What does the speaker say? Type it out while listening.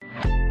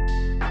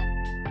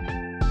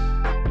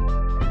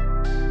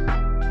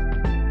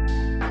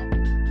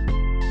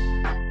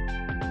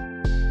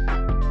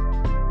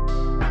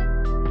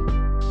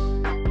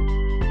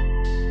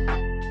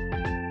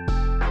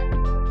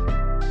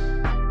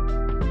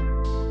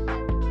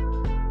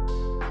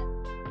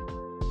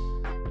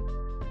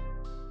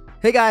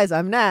Hey guys,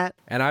 I'm Nat.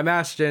 And I'm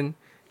Ashton.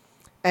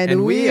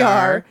 And we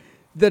are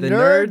the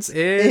nerds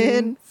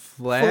in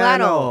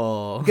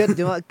flannel.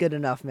 Good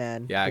enough,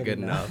 man. Yeah, good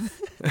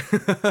enough.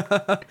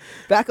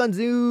 Back on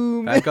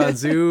Zoom. Back on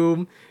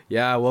Zoom.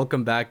 Yeah,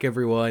 welcome back,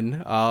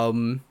 everyone.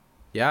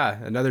 Yeah,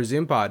 another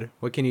Zoom pod.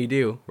 What can you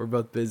do? We're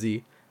both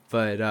busy,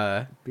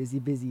 but busy.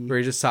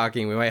 we're just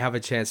talking. We might have a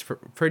chance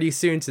pretty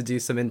soon to do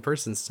some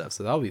in-person stuff,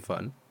 so that'll be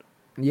fun.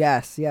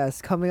 Yes.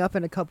 Coming up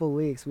in a couple of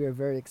weeks. We are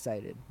very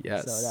excited.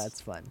 Yes. So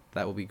that's fun.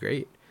 That will be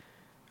great.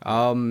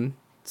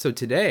 So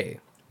today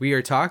we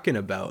are talking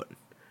about,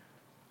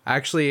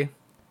 actually,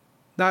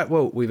 not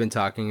what we've been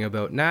talking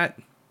about. Nat,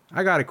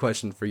 I got a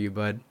question for you,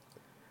 bud.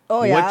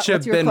 Oh yeah. What you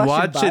What's your been question,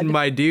 watching, bud?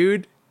 my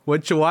dude?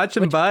 What you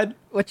watching, bud?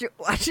 What you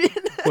watching?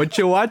 What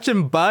you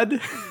watching, bud?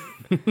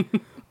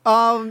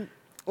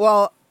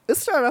 Well,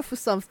 let's start off with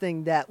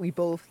something that we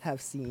both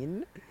have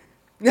seen.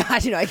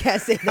 Actually, no, I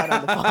can't say that on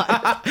the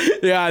pod.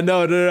 Yeah,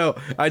 no.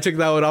 I took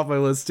that one off my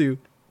list too.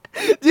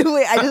 Dude,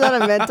 wait, I just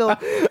had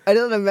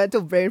a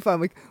mental brain fart.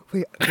 I'm like,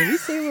 wait, did we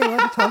say we want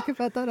to talk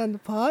about that on the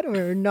pod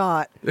or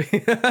not?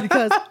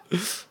 Because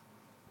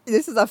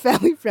this is a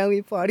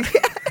family-friendly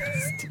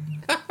podcast.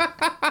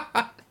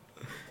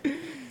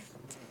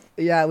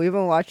 Yeah, we've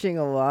been watching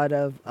a lot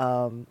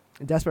of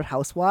Desperate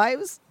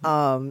Housewives.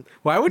 Why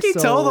would you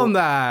tell them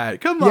that?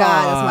 Come on. Yeah,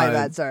 that's my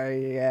bad.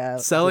 Sorry. Yeah.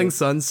 Selling dude.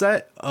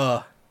 Sunset?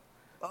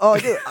 Oh,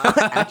 dude,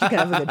 actually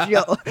kind of a good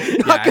show.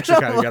 Yeah,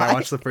 actually kind of good. I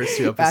watched the first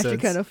 2 episodes. Actually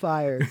kind of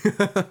fire. Do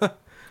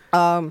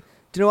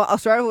you know what? I'll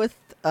start with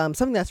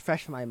something that's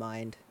fresh in my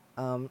mind.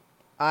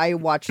 I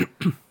watched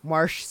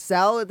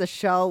Marcel the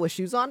Shell with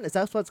Shoes On. Is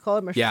that what it's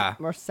called? Yeah.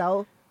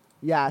 Marcel?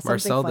 Yeah, something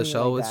Marcel the funny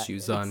Shell like with that.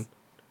 Shoes On.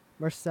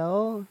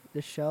 Marcel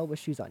the Shell with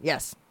Shoes On.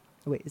 Yes.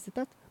 Wait, is it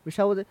that?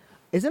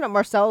 Isn't it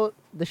Marcel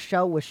the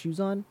Shell with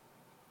Shoes On?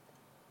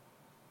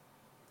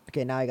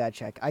 Okay, now I gotta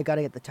check. I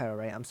gotta get the title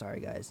right. I'm sorry,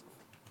 guys.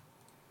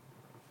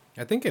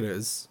 I think it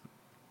is.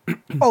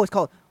 Oh, it's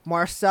called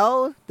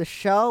Marcel the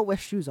Shell with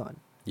Shoes On.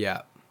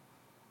 Yeah.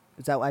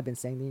 Is that what I've been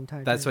saying the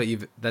entire That's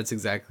time? That's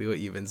exactly what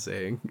you've been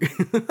saying.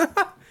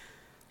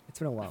 It's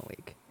been a long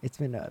week. It's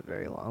been a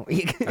very long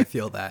week. I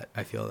feel that.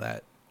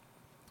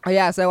 Oh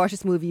yeah, so I watched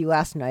this movie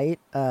last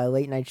night,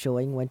 late night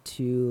showing. Went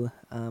to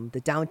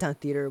the downtown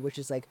theater, which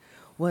is like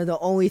one of the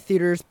only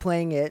theaters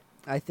playing it.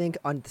 I think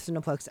on the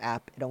Cineplex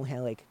app, it only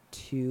had like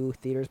 2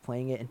 theaters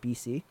playing it in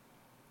BC.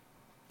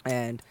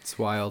 And It's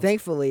wild.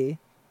 thankfully,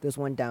 there's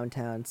one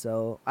downtown.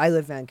 So I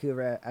live in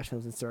Vancouver, Ashton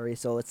lives in Surrey,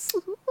 so it's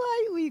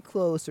slightly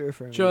closer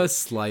for me. Just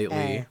slightly.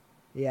 And,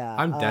 yeah.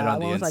 I'm dead on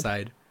the I went with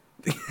inside.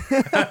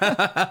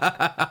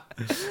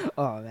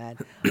 Oh man.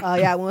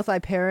 Yeah, I went with my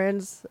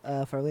parents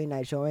for a late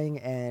night showing,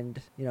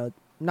 and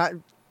not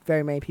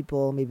very many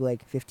people, maybe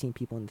like 15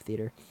 people in the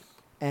theater.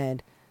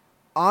 And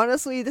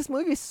honestly, this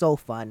movie is so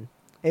fun.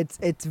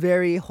 It's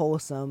very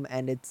wholesome,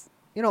 and it's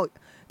the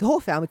whole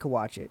family could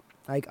watch it.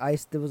 Like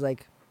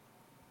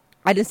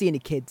I didn't see any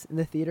kids in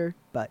the theater,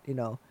 but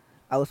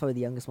I was probably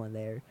the youngest one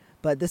there.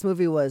 But this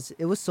movie was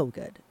so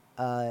good.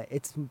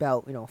 It's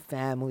about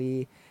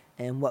family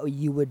and what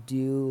you would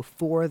do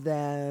for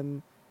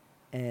them,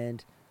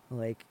 and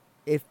like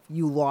if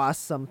you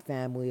lost some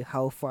family,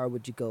 how far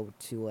would you go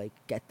to like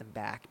get them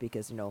back?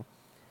 Because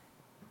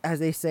as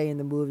they say in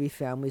the movie,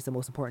 family is the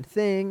most important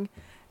thing,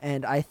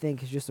 and I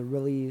think it's just a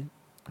really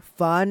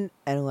fun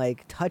and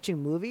like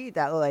touching movie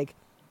that like.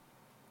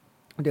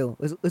 Dude,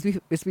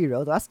 let's be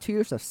real. The last 2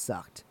 years have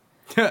sucked.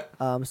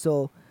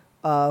 So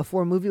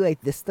for a movie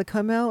like this to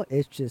come out,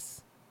 it's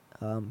just,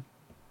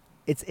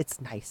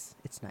 it's nice.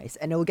 It's nice,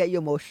 and it will get you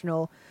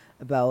emotional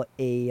about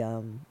a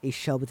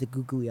shell with a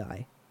googly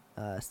eye.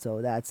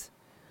 So that's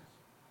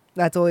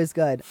always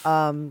good.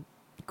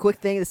 Quick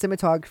thing: the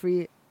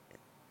cinematography.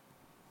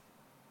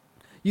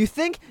 You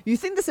think the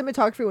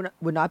cinematography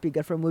would not be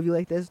good for a movie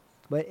like this,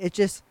 but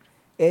it's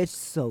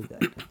so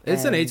good.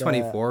 It's an And,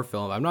 A24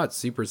 film. I'm not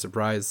super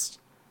surprised.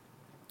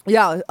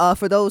 Yeah,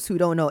 for those who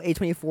don't know,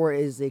 A24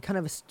 is a kind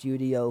of a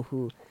studio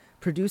who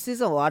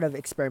produces a lot of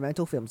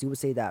experimental films. You would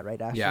say that,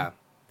 right, Ashton?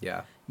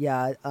 Yeah.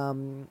 Yeah,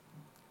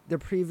 their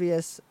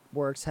previous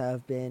works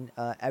have been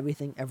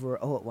Everything Everywhere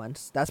All at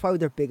Once. That's probably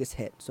their biggest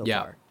hit so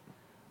far.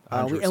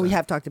 And we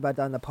have talked about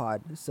that on the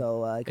pod.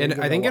 So And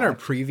I think in our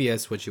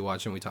previous What You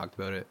Watching, we talked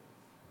about it.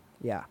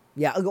 Yeah.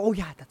 Oh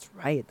yeah, that's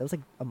right. That was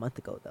like a month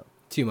ago though.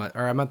 2 months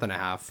or a month and a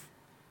half.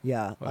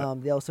 Yeah.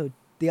 What? They also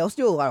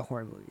do a lot of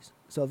horror movies.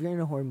 So if you're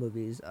into horror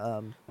movies,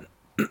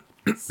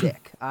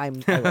 sick. I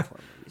love horror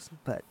movies,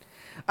 but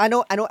I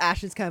know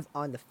Ashton's kind of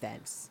on the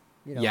fence.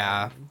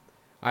 Yeah.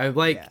 I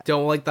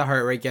don't like the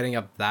heart rate getting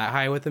up that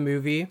high with a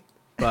movie,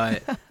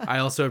 but I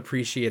also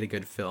appreciate a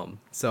good film,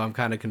 so I'm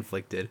kind of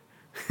conflicted.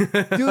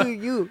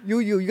 You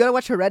gotta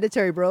watch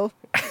Hereditary, bro.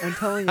 I'm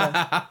telling you.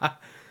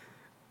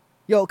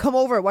 Yo, come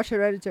over, watch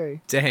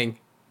Hereditary. Dang,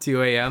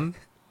 2 a.m.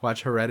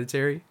 Watch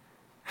Hereditary.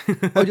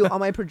 Oh, dude, on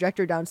my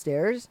projector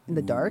downstairs in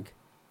the dark.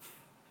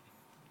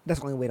 That's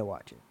the only way to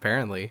watch it.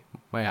 Apparently,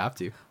 might have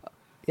to.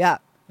 Yeah.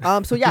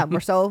 So yeah,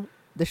 Marcel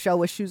the Shell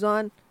with Shoes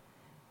On.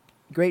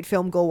 Great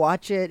film. Go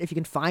watch it if you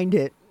can find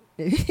it.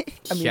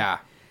 I mean, Yeah.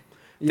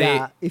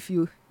 yeah. If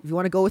you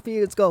want to go with me,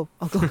 let's go.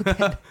 I'll go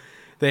again.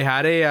 They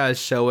had a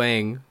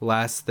showing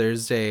last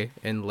Thursday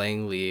in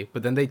Langley,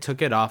 but then they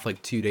took it off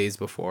like 2 days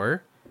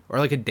before, or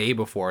like a day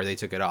before they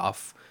took it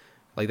off.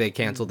 Like they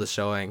canceled the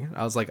showing.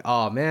 I was like,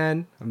 oh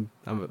man, I'm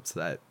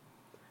upset,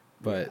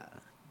 but Yeah.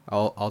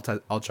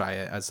 I'll try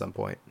it at some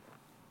point.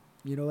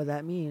 You know what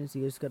that means?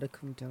 You just gotta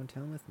come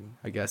downtown with me.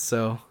 I guess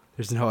so.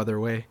 There's no other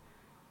way.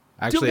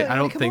 Actually, Dude, I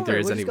don't come think over. there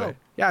is We'll just any way. go.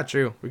 Yeah,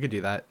 true. We could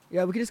do that.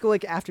 Yeah, we could just go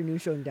like afternoon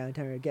show in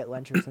downtown or get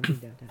lunch or something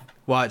downtown.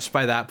 Watch,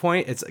 by that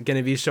point, it's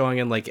gonna be showing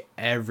in like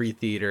every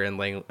theater in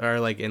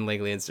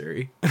Langley and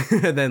Surrey,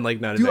 and then like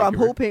none Dude, in I'm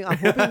Vancouver.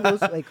 hoping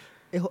those like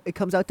it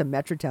comes out to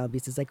Metrotown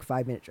because it's like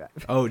 5-minute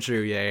drive. Oh, true.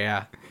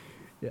 Yeah.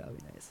 Yeah, that'd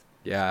be nice.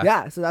 Yeah.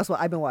 Yeah, so that's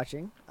what I've been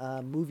watching.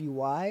 Movie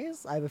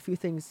wise, I have a few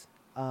things,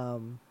 a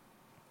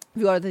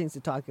few other things to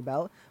talk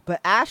about.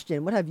 But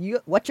Ashton,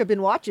 what you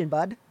been watching,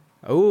 bud?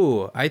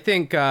 Oh, I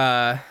think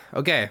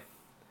okay.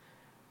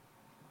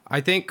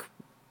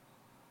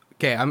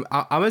 I'm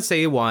gonna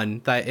say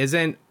one that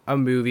isn't a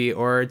movie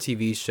or a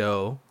TV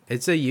show.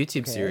 It's a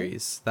YouTube Okay.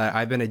 series that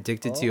I've been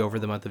addicted to over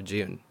the month of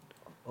June.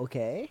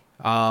 Okay.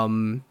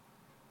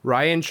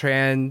 Ryan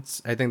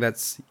Trans, I think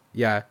that's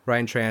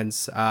Ryan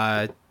Trans.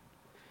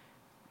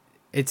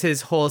 It's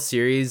his whole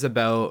series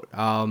about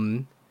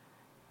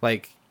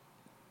like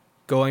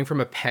going from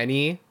a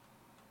penny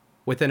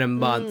within a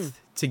month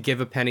to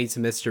give a penny to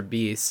Mr.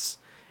 Beast.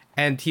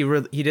 And he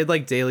did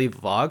like daily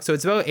vlogs, so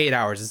it's about 8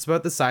 hours. It's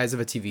about the size of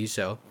a TV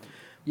show.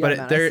 Yeah, But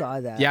man, they're I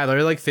saw that. yeah,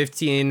 they're like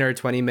 15 or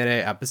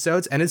 20-minute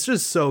episodes, and it's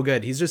just so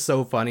good. He's just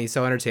so funny,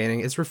 so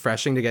entertaining. It's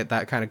refreshing to get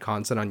that kind of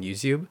content on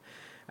YouTube.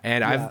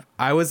 And Yeah.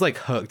 I was like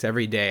hooked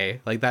every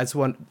day. Like that's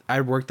one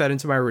I worked that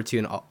into my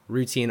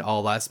routine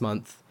all last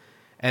month.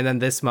 And then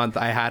this month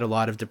I had a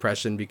lot of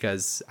depression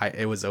because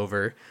it was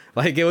over.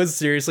 Like it was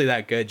seriously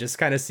that good. Just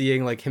kind of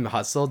seeing like him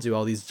hustle, do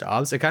all these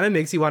jobs. It kind of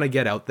makes you want to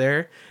get out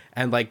there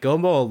and like go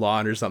mow a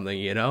lawn or something,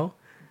 you know?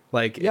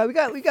 Like Yeah, we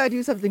gotta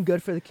do something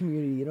good for the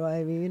community. You know what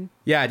I mean?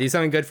 yeah, do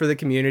something good for the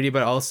community,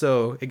 but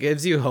also it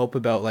gives you hope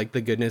about like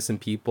the goodness in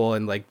people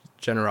and like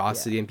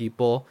generosity in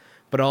people.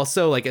 But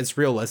also like it's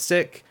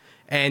realistic,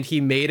 and he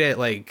made it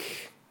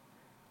like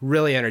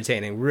really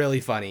entertaining, really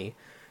funny.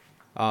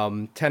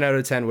 10 out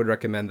of 10 would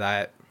recommend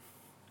that.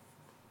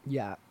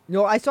 Yeah.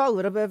 No, I saw a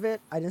little bit of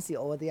it. I didn't see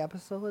all of the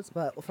episodes,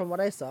 but from what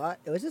I saw,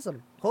 it was just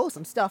some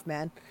wholesome stuff,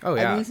 man. Oh,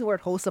 I yeah. use the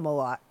word wholesome a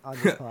lot on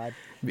this pod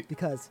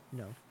because,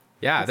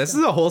 Yeah, Good this stuff.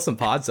 is a wholesome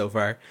pod so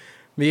far.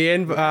 Me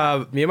and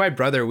my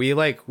brother, we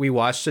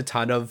watched a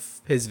ton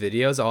of his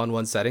videos all in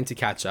one setting to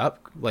catch up.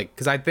 Like,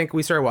 cause I think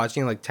we started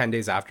watching like 10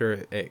 days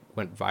after it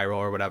went viral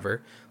or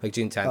whatever, like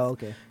June 10th. Oh,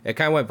 okay. It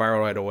kind of went viral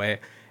right away.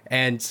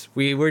 And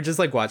we were just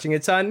like watching a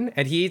ton,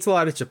 and he eats a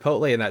lot of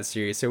Chipotle in that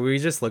series. So we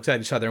just looked at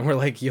each other and we're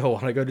like, yo,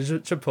 want to go to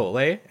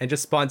Chipotle? And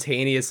just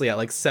spontaneously at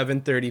like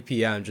 7:30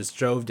 p.m. just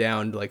drove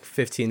down like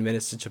 15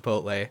 minutes to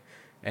Chipotle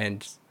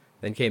and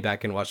then came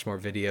back and watched more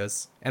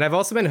videos. And I've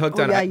also been hooked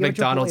on yeah, you have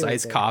McDonald's Chipotle right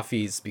iced there.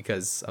 coffees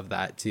because of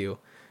that too.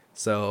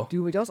 So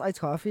Dude, McDonald's iced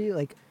coffee,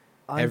 like,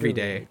 every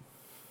day.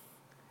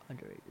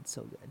 Underrated. It's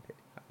so good.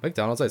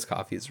 McDonald's iced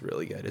coffee is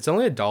really good. It's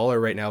only $1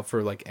 right now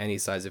for like any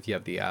size if you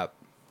have the app.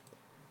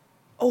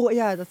 Oh,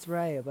 yeah, that's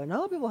right. But not a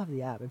lot of people have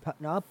the app.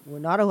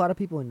 And not a lot of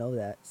people know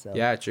that. So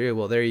Yeah, true.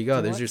 Well, there you go.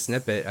 So There's your what's-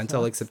 snippet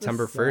until like what's the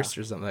September 1st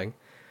or something.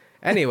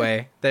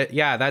 Anyway,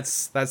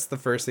 that's the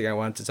first thing I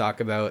wanted to talk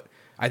about.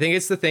 I think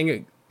it's the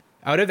thing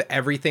out of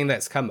everything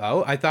that's come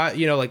out. I thought,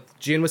 like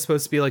June was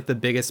supposed to be like the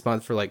biggest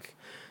month for like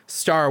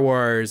Star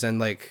Wars, and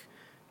like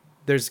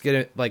there's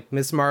gonna like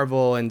Miss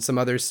Marvel and some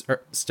other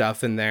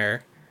stuff in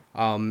there.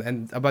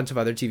 And a bunch of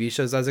other TV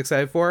shows I was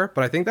excited for,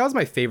 but I think that was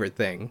my favorite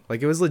thing.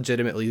 Like it was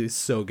legitimately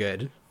so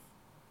good.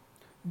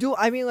 Dude,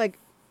 I mean, like,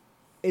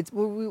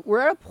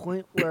 we're at a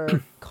point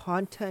where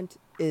content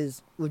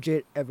is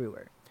legit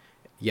everywhere.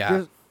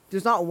 Yeah.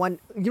 There's not one.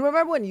 You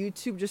remember when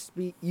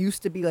YouTube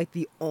used to be like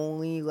the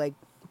only like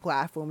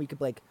platform we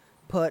could like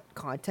put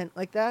content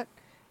like that?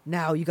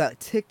 Now you got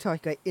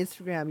TikTok, you got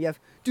Instagram.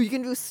 You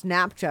can do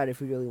Snapchat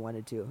if you really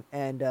wanted to.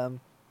 And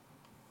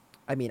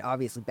I mean,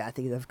 obviously bad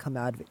things have come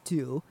out of it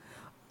too.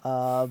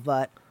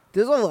 But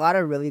there's a lot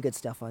of really good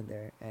stuff on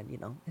there, and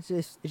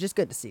it's just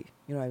good to see.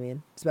 You know what I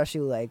mean? Especially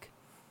like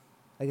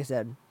I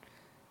said,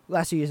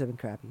 last few years have been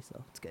crappy,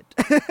 so it's good.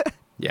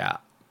 Yeah.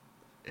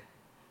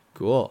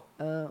 Cool.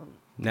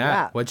 Nat,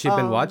 yeah, what you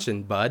been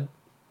watching, bud?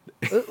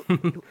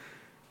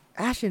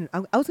 Ashton, I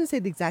was gonna say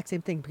the exact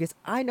same thing because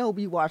I know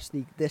we watched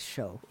this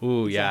show.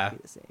 Ooh, exactly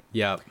yeah. the same.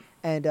 Yep.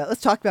 And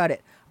let's talk about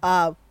it.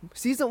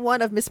 Season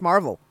 1 of Miss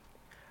Marvel.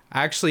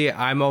 Actually,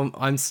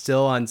 I'm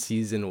still on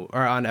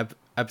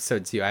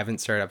episode 2. I haven't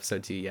started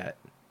episode 2 yet.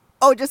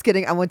 Oh, just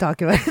kidding. I won't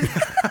talk about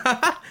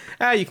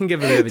it. You can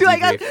give it a bit of a Dude,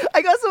 debrief.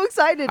 I got so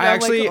excited. I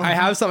actually I'm like, I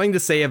have something to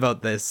say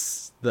about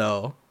this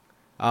though.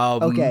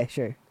 Okay,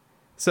 sure.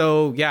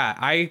 So yeah,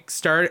 I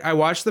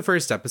watched the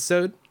first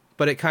episode,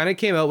 but it kind of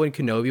came out when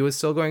Kenobi was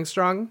still going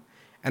strong,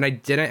 and I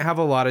didn't have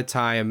a lot of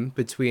time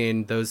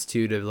between those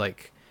two to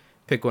like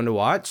pick one to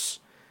watch.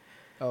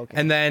 Okay.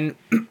 And then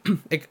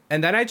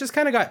and then I just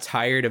kind of got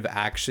tired of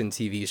action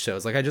TV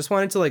shows. Like I just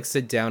wanted to like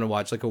sit down and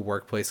watch like a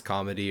workplace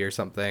comedy or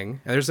something.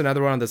 And there's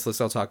another one on this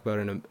list I'll talk about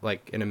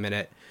in a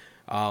minute.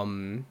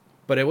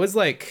 But it was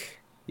like,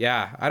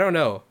 yeah, I don't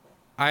know.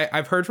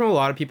 I've heard from a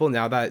lot of people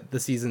now that the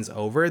season's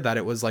over that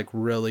it was like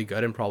really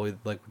good and probably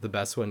like the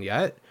best one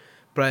yet.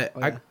 But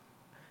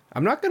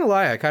I'm not gonna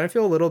lie, I kind of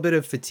feel a little bit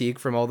of fatigue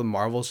from all the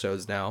Marvel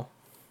shows now.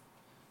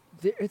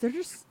 They're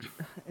just,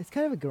 it's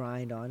kind of a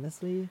grind,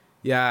 honestly.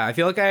 Yeah, I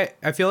feel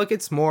like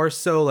it's more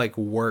so like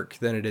work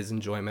than it is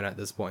enjoyment at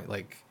this point.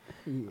 Like,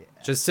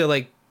 just to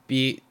like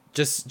be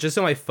just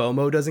so my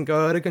FOMO doesn't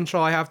go out of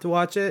control, I have to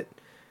watch it.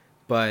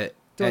 But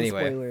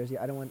anyway, spoilers.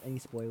 Yeah, I don't want any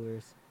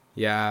spoilers.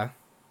 Yeah,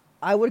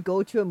 I would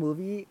go to a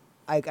movie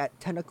like at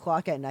 10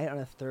 o'clock at night on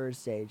a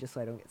Thursday just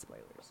so I don't get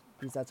spoilers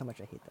because that's how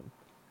much I hate them.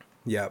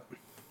 Yep.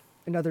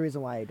 Another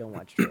reason why I don't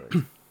watch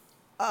trailers.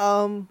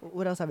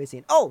 What else have I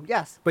seen? Oh,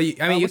 yes. But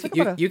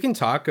you can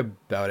talk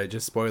about it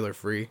just spoiler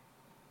free.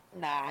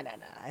 Nah.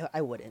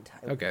 I wouldn't.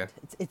 Okay.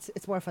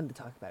 It's more fun to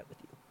talk about it with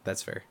you.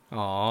 That's fair.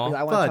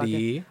 Aw,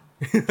 buddy.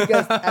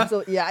 Because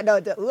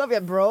love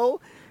it,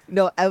 bro.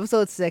 No,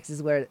 episode 6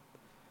 is where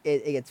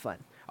it gets fun.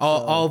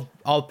 I'll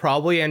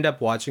probably end up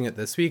watching it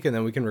this week, and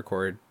then we can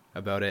record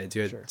about it.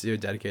 Do a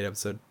dedicated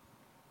episode.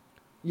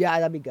 Yeah,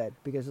 that'd be good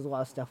because there's a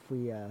lot of stuff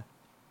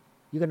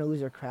you're gonna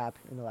lose your crap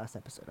in the last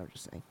episode. I'm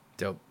just saying.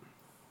 Dope.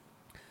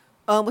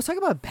 Let's talk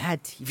about a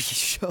bad TV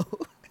show.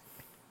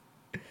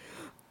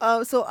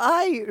 So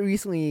I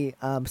recently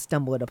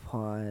stumbled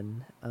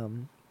upon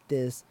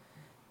this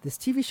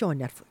TV show on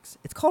Netflix.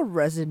 It's called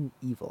Resident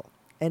Evil.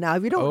 And now,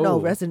 if you don't know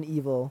Resident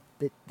Evil,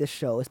 this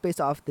show is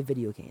based off the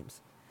video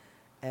games.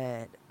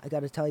 And I got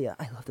to tell you,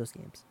 I love those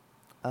games.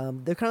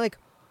 They're kind of like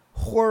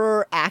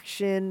horror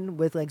action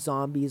with like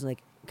zombies and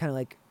like kind of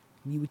like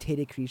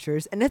mutated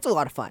creatures, and it's a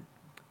lot of fun.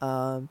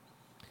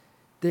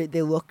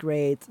 They look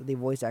great. The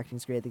voice acting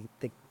is great.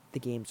 The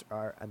games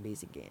are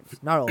amazing games.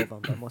 Not all of them,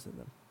 but most of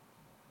them.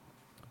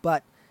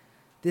 But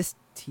this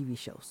TV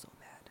show is so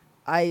bad.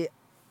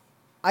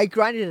 I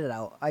grinded it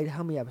out.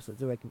 How many episodes?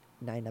 There were like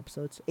 9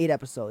 episodes, 8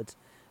 episodes.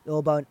 They were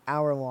about an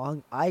hour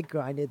long. I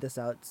grinded this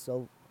out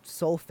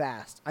so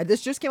fast.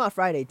 This just came out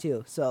Friday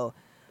too, so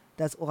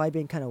that's all I've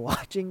been kind of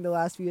watching the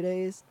last few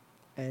days,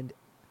 and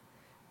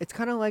it's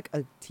kind of like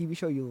a TV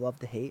show you love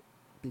to hate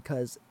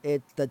because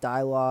the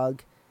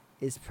dialogue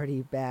is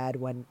pretty bad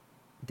when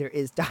there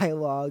is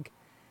dialogue.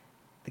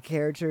 The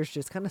characters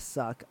just kind of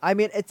suck. I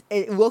mean,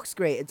 it looks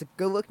great. It's a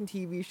good looking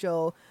TV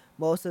show.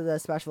 Most of the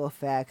special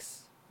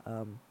effects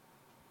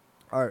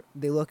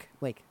they look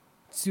like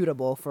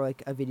suitable for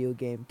like a video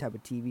game type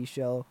of TV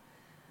show.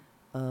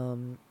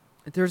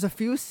 There's a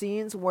few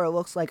scenes where it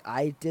looks like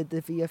I did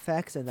the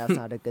VFX, and that's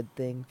not a good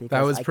thing. Because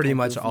that was pretty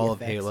much all of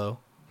Halo.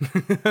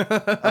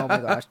 Oh my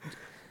gosh.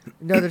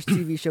 Another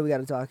TV show we got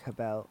to talk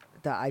about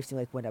that I've seen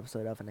like one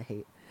episode of and I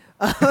hate.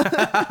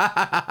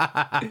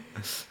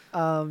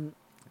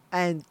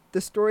 And the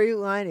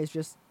storyline is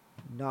just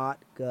not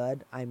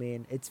good. I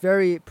mean, it's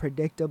very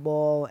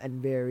predictable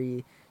and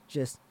very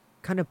just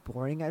kind of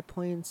boring at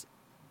points,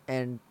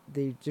 and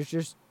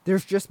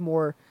there's just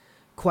more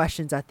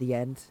questions at the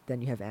end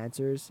than you have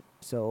answers.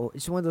 So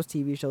it's one of those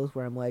TV shows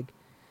where I'm like,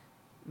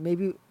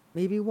 maybe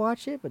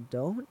watch it, but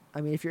don't.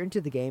 I mean, if you're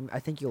into the game, I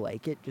think you'll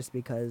like it just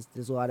because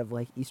there's a lot of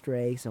like Easter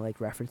eggs and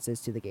like references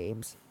to the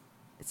games.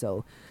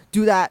 So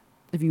do that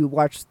if you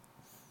watch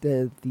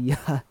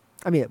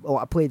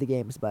I played the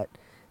games, but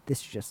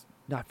this is just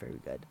not very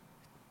good.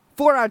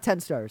 4 out of 10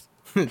 stars.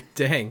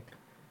 Dang.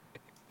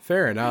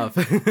 Fair enough.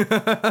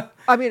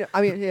 I mean,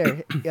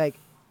 here, like,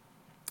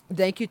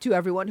 thank you to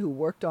everyone who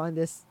worked on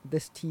this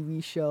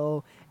TV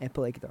show and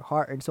put like their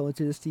heart and soul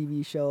into this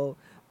TV show.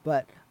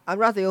 But I'm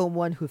not the only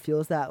one who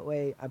feels that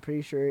way. I'm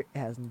pretty sure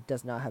it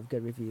does not have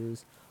good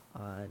reviews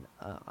on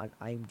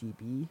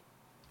IMDb.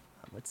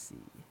 Let's see.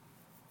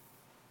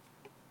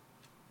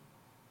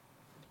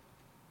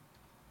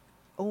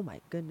 Oh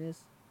my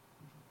goodness.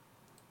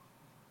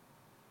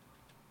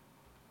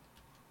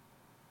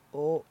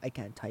 Oh, I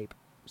can't type.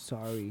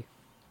 Sorry.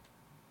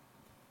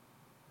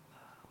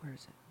 Where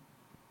is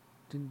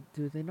it?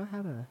 Do they not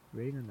have a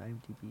rating on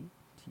IMDb?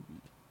 TV.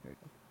 There we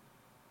go.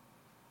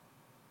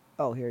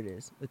 Oh, here it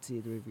is. Let's see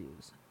the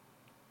reviews.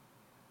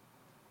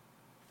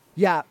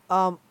 Yeah.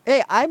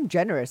 Hey, I'm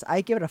generous.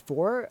 I give it a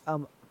 4.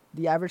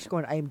 The average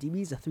score on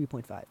IMDb is a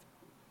 3.5.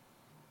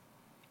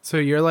 So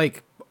you're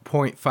like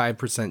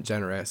 0.5%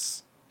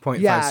 generous.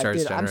 0.5 stars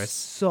dude, generous. I'm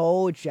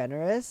so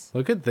generous.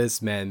 Look at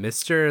this, man.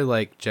 Mr.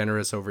 like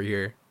generous over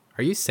here.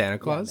 Are you Santa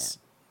Claus?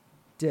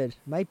 Yeah, dude,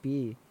 might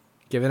be.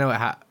 Giving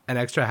out an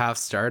extra half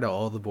star to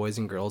all the boys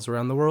and girls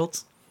around the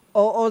world?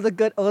 All the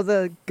good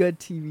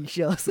TV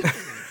shows.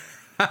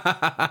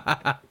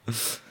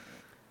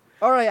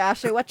 All right,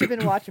 Ashley, what you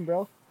been watching,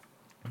 bro?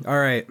 All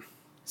right.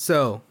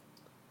 So,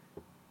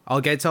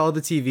 I'll get to all the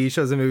TV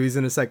shows and movies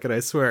in a second, I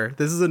swear.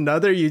 This is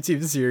another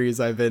YouTube series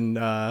I've been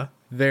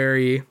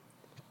very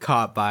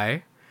caught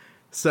by.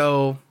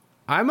 So,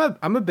 I'm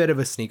a bit of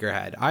a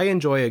sneakerhead. I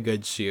enjoy a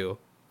good shoe.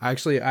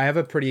 Actually, I have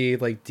a pretty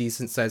like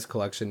decent sized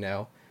collection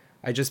now.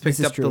 I just This picked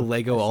is up the true.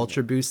 Lego I've seen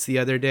Ultra Boost the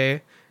other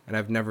day, and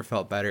I've never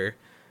felt better.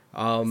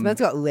 This man's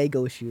got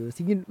Lego shoes.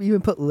 You can even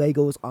put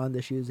Legos on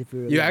the shoes if you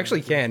really You want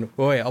actually to. can.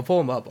 Wait, I'll pull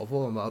them up. I'll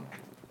pull them up.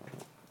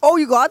 Oh,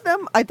 you got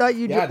them? I thought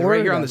you Yeah, just they're right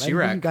ordered here on them. the I shoe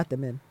didn't think rack. you got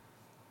them in.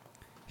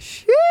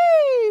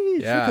 Sheesh!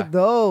 Look Yeah. at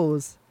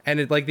those. And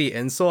it like the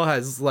insole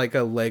has like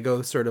a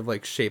Lego sort of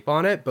like shape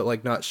on it, but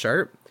like not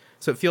sharp.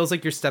 So it feels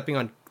like you're stepping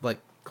on like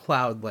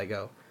cloud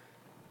Lego.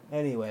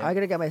 Anyway, I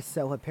gotta get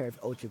myself a pair of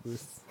Ultra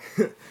Boosts.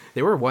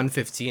 they were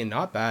 115,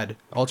 not bad.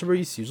 Ultra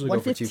Boosts usually go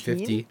for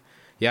 250.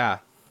 Yeah.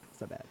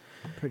 It's not bad.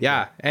 Pretty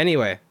Yeah.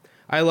 Anyway,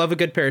 I love a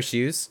good pair of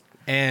shoes,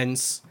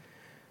 and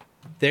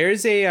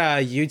there's a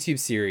YouTube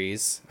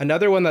series,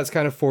 another one that's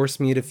kind of forced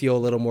me to feel a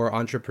little more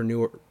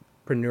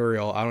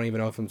entrepreneurial. I don't even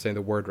know if I'm saying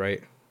the word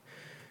right.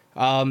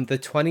 The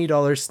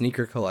 $20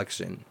 sneaker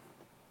collection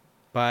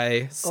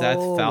by Seth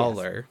Oh,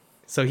 Fowler.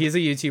 So he's a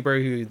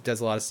YouTuber who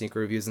does a lot of sneaker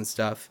reviews and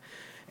stuff.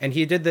 And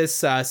he did this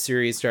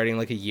series starting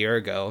like a year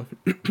ago,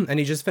 and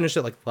he just finished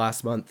it like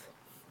last month.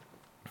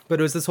 But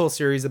it was this whole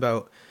series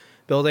about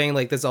building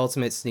like this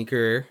ultimate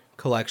sneaker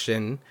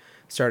collection,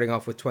 starting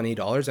off with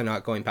 $20 and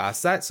not going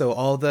past that. So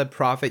all the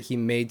profit he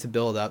made to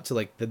build up to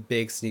like the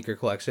big sneaker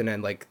collection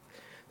and like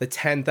the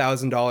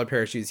 $10,000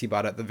 pair of shoes he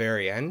bought at the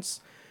very end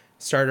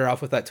started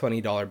off with that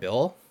 $20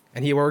 bill.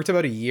 And he worked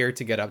about a year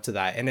to get up to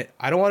that. And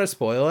I don't want to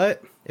spoil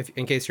it if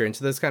in case you're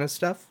into this kind of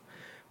stuff.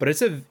 But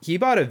he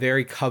bought a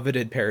very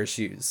coveted pair of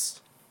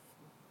shoes.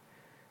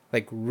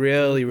 Like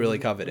really, really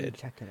coveted.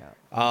 Check it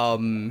out.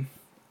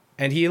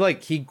 And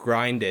he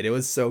grinded. It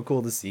was so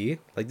cool to see.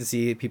 Like to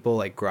see people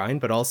like grind,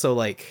 but also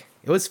like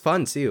it was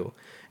fun too.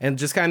 And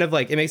just kind of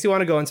like it makes you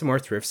want to go into more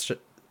thrift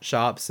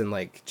shops and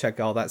like check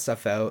all that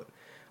stuff out.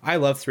 I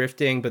love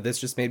thrifting, but this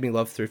just made me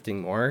love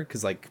thrifting more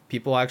because like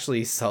people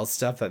actually sell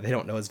stuff that they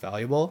don't know is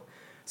valuable.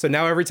 So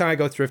now every time I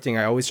go thrifting,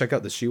 I always check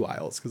out the shoe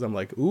aisles because I'm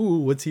like, ooh,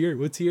 what's here?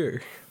 What's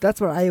here?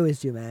 That's what I always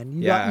do,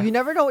 man. Yeah. You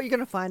never know what you're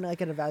gonna find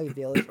like at a Value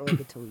Village or like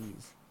a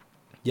Tilly's.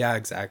 Yeah,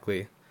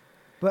 exactly.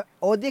 But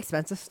all the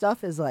expensive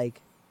stuff is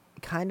like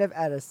kind of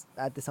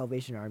at the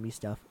Salvation Army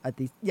stuff at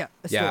the a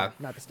store, Yeah.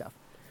 not the stuff.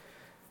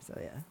 So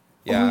yeah.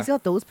 Yeah. Oh, he's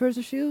got those pairs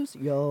of shoes.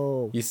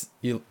 Yo.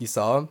 You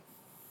saw him?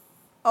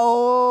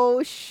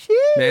 Oh shit.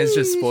 Man's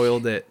just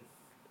spoiled it.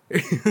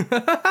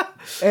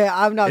 Yeah,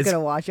 I'm not It's-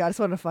 gonna watch it. I just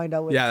want to find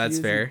out what. Yeah, that's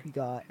shoes fair. He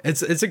got.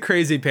 It's a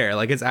crazy pair.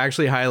 Like it's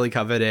actually highly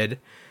coveted.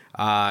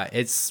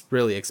 It's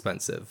really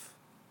expensive.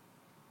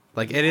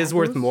 Like it is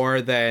worth Those-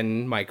 more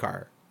than my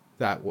car.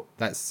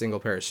 That single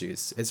pair of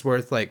shoes. It's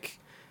worth like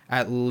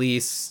at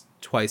least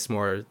twice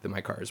more than my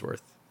car is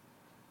worth.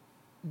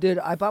 Dude,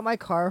 I bought my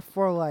car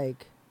for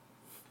like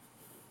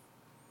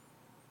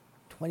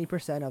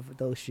 20% of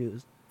those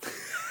shoes.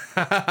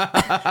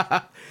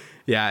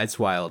 Yeah, it's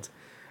wild.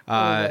 Oh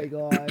my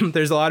gosh.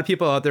 There's a lot of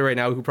people out there right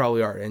now who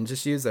probably are into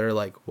shoes that are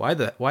like, why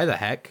the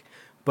heck?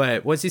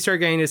 But once you start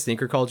getting into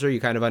sneaker culture, you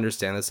kind of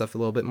understand this stuff a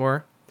little bit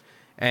more.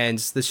 And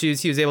the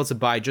shoes he was able to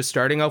buy just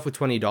starting off with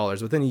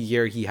 $20 within a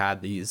year, he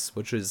had these,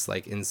 which was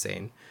like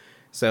insane.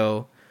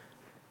 So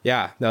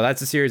yeah, no,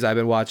 that's a series I've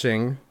been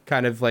watching.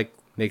 Kind of like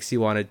makes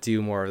you want to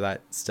do more of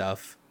that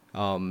stuff.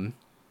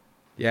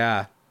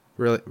 Yeah,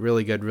 really,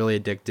 really good, really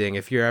addicting.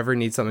 If you ever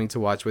need something to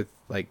watch with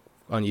like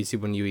on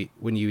YouTube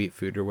when you eat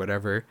food or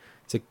whatever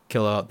to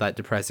kill out that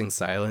depressing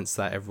silence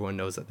that everyone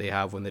knows that they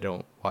have when they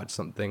don't watch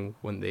something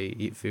when they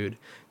eat food,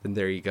 then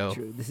there you go.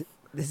 True. This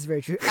is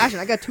very true. Ashton,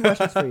 I got two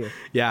questions for you.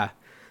 Yeah.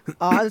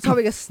 On the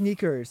topic of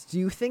sneakers, do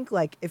you think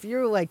like if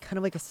you're like kind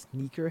of like a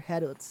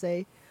sneakerhead, let's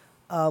say,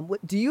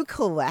 do you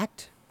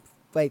collect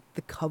like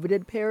the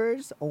coveted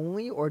pairs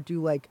only, or do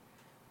you like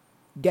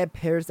get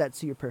pairs that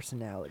suit your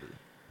personality?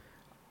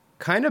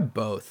 Kind of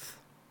both.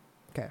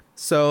 Okay.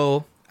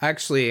 So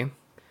actually,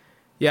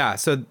 yeah.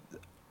 So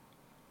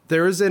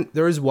there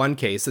was one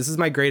case. This is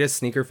my greatest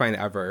sneaker find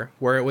ever,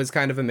 where it was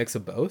kind of a mix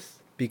of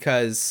both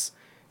because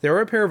there were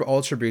a pair of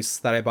Ultra Boosts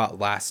that I bought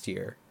last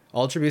year,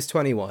 Ultra Boost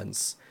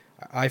 21s.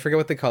 I forget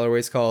what the colorway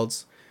is called,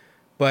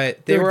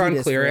 but they They're were on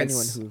Adidas, clearance.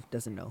 For anyone who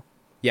doesn't know.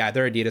 Yeah,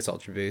 they're Adidas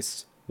Ultra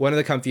Boost. One of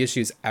the comfiest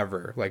shoes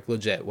ever, like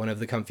legit, one of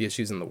the comfiest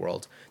shoes in the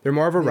world. They're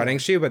more of a running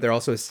shoe, but they're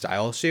also a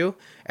style shoe.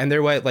 And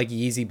they're what like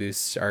Yeezy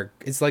Boosts are.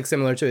 It's like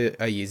similar to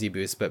a Yeezy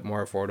Boost, but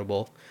more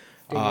affordable.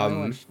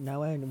 Dude,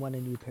 now I want a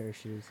new pair of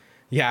shoes.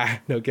 Yeah,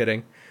 no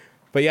kidding.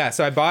 But yeah,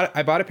 so I bought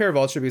a pair of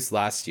Ultra Boosts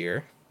last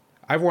year.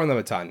 I've worn them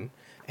a ton,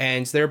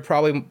 and they're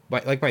probably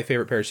my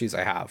favorite pair of shoes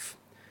I have.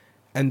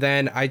 And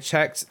then I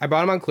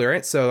bought them on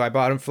clearance, so I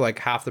bought them for like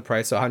half the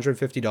price, so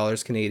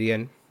 $150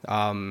 Canadian.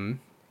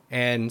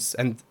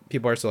 And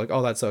people are still like,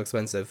 oh, that's so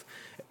expensive.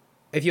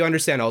 If you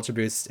understand Ultra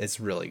Boost, it's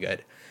really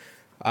good.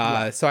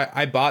 So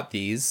I bought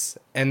these,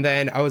 and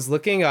then I was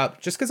looking up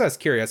just because I was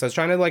curious. I was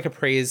trying to like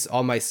appraise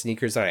all my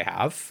sneakers that I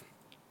have,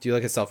 do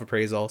like a self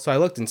appraisal. So I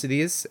looked into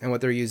these and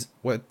what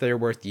they're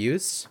worth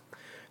used.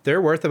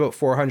 They're worth about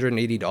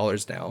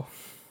 $480 now.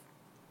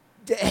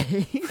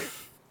 Dang.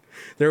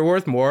 They're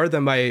worth more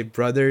than my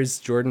brother's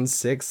Jordan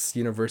 6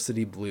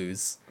 University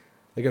Blues.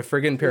 Like a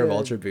friggin' pair of Dude.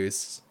 Ultra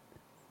Boosts.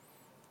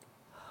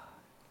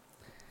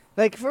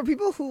 Like for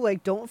people who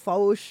like don't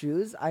follow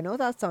shoes, I know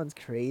that sounds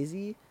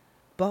crazy,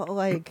 but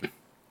like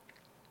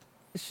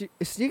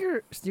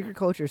sneaker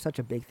culture is such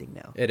a big thing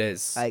now. It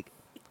is. Like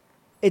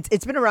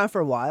it's been around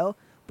for a while,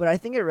 but I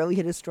think it really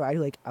hit its stride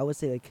like I would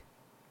say like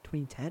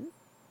 2010.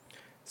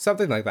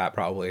 Something like that,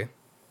 probably.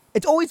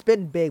 It's always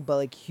been big, but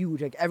like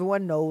huge. Like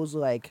everyone knows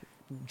like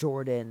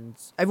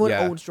Jordans. Everyone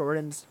Yeah. owns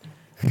Jordans.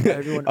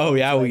 Everyone Oh, owns,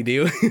 yeah, we like,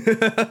 do.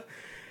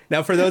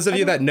 Now, for those of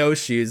you everyone, that know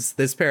shoes,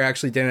 this pair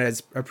actually didn't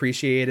as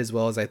appreciate as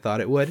well as I thought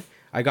it would.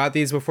 I got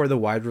these before the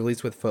wide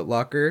release with Foot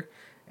Locker,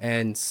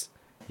 and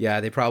yeah,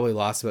 they probably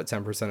lost about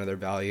 10% of their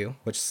value,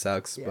 which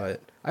sucks, yeah.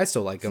 but I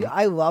still like See, them.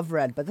 I love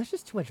red, but that's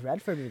just too much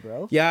red for me,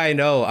 bro. Yeah, I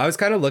know. I was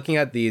kind of looking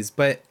at these,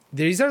 but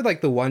these are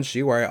like the one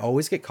shoe where I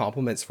always get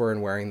compliments for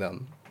in wearing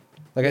them.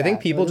 Like, I think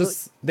Yeah, people no,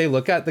 just, they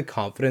look at the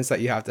confidence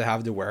that you have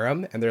to wear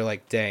them, and they're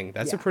like, dang,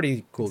 that's a Yeah,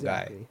 pretty cool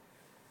guy. exactly.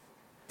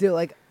 Dude,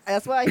 like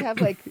that's why I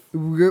have like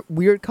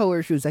weird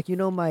color shoes. Like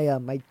my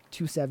my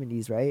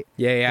 270s, right?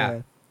 Yeah,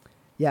 yeah.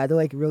 Yeah, they're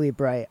like really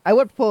bright. I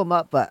would pull them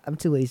up, but I'm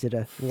too lazy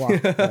to walk.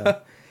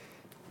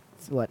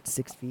 It's what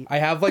 6 feet? I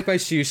have like my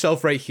shoe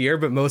shelf right here,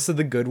 but most of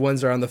the good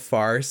ones are on the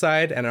far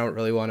side, and I don't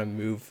really want to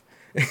move.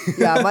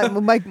 Yeah,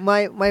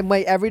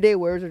 my everyday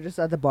wears are just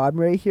at the bottom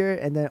right here,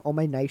 and then all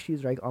my nice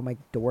shoes are like on my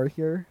door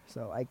here,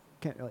 so I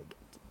can't really get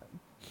to them.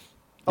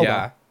 Oh, Yeah.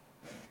 well.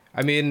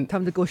 I mean,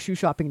 Time to go shoe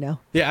shopping now.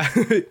 yeah.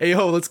 Hey,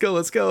 yo, let's go.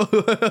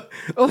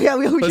 Oh yeah,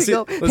 we Let's should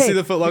go. let's see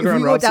the Foot Locker if on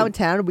we go Robson.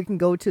 downtown, we can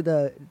go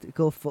to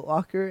go Foot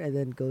Locker and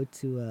then go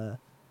to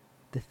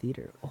the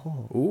theater.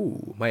 Oh.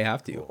 Ooh, might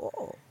have to.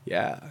 Oh.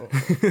 Yeah.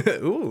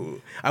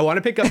 Ooh. I want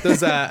to pick up those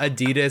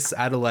Adidas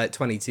Adelaide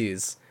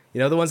 22s. You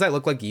know, the ones that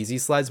look like Yeezy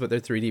slides, but they're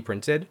 3D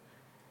printed?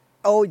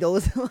 Oh,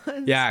 those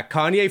ones? Yeah,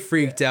 Kanye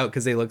freaked out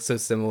because they look so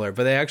similar,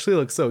 but they actually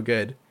look so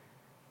good.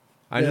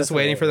 I'm Yeah, just that's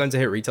waiting for them hilarious. to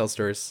hit retail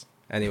stores.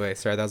 Anyway,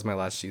 sorry, that was my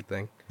last shoe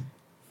thing.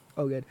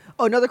 Oh, good.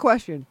 Oh, another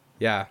question.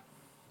 Yeah.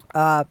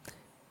 Do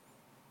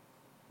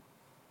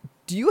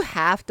you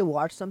have to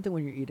watch something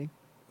when you're eating?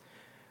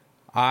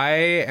 I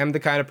am the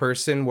kind of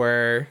person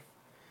where,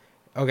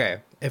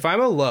 okay, if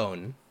I'm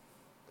alone,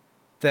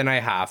 then I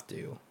have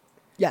to.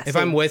 Yeah. If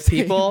same, I'm with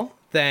same. people,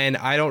 then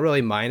I don't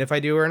really mind if I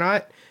do or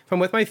not. If I'm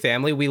with my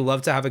family, we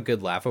love to have a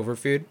good laugh over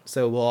food.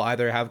 So we'll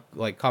either have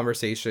like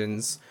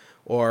conversations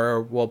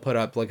or we'll put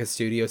up like a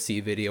Studio C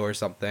video or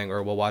something,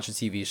 or we'll watch a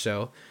TV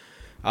show.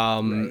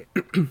 Right.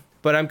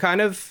 But I'm kind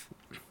of,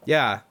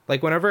 yeah,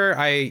 like whenever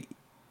I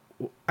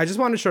just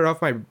want to shut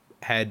off my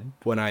head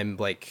when I'm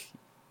like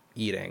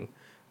eating,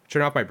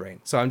 turn off my brain.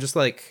 So I'm just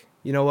like,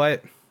 you know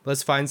what?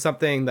 Let's find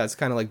something that's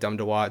kind of like dumb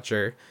to watch,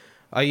 or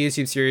a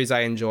YouTube series I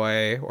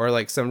enjoy, or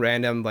like some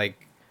random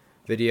like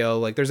video.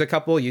 Like there's a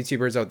couple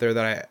YouTubers out there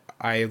that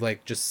I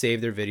like just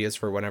save their videos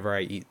for whenever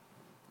I eat.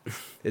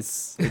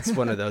 It's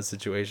one of those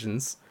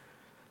situations.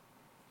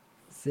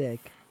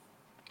 Sick.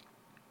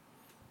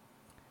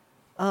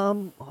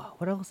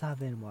 What else have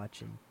I been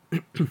watching?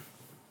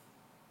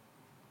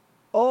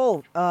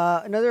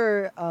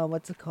 Another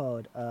what's it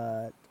called?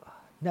 Another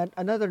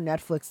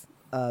Netflix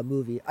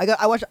movie. I've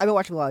been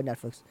watching a lot of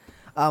Netflix.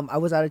 I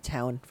was out of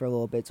town for a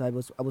little bit, so I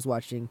was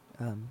watching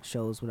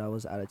shows when I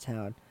was out of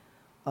town.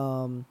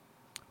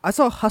 I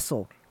saw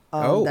Hustle,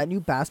 that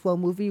new basketball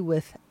movie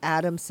with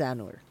Adam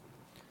Sandler.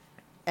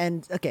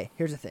 And okay,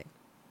 here's the thing.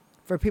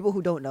 For people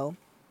who don't know,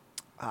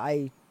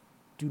 I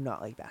do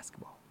not like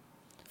basketball.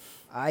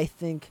 I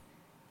think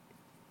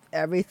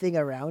everything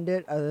around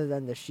it, other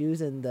than the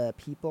shoes and the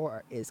people,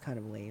 is kind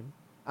of lame.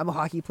 I'm a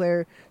hockey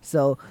player,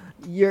 so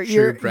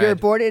you're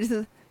born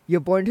into the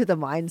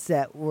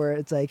mindset where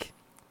it's like,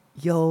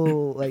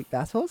 yo, like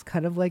basketball is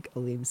kind of like a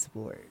lame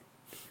sport.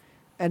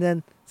 And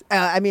then,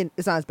 I mean,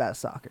 it's not as bad as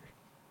soccer.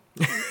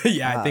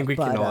 Yeah, I think we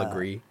can all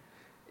agree.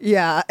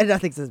 Yeah, and I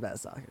think it's as bad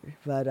as soccer.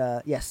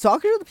 But yeah,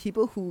 soccer are the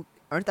people who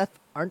aren't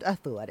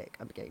athletic.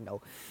 I'm kidding.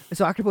 No,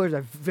 soccer players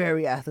are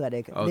very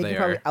athletic. Oh, they they can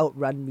probably are.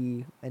 outrun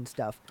me and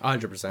stuff.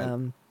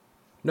 100%.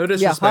 No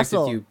disrespect if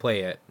Hustle. you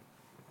play it.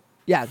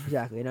 Yeah,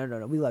 exactly. No.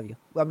 We love you.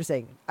 Well, I'm just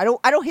saying. I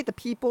don't hate the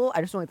people.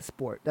 I just don't like the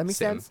sport. That makes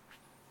Same. sense.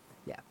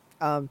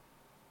 Yeah.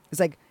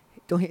 It's like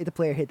don't hate the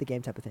player, hate the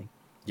game type of thing.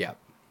 Yeah.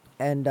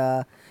 And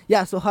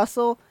yeah, so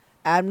Hustle,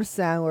 Adam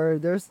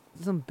Sandler. There's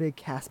some big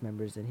cast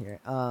members in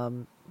here.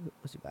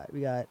 What's we got?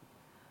 We got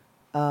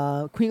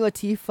Queen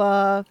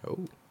Latifah, Oh.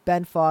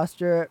 Ben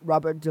Foster,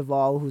 Robert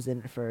Duvall, who's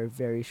in it for a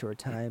very short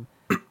time,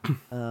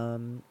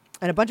 and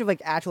a bunch of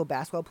like actual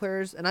basketball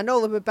players. And I know a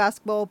little bit of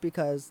basketball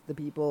because the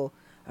people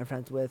I'm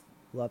friends with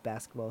love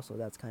basketball, so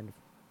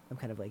I'm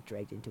kind of like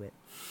dragged into it.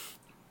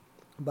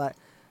 But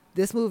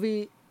this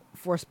movie,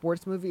 for a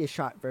sports movie, is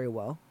shot very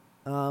well.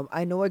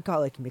 I know it got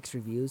like mixed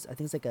reviews. I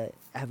think it's like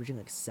averaging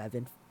like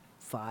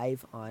 7.5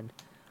 on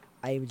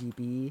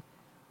IMDb.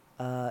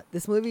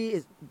 This movie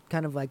is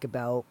kind of like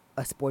about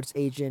a sports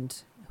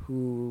agent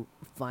who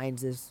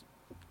finds this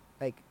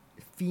like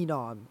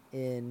phenom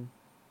in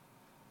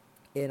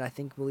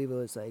believe it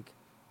was like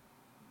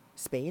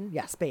Spain.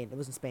 Yeah, Spain. It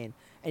was in Spain,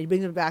 and he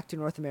brings him back to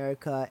North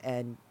America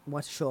and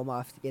wants to show him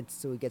off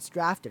so he gets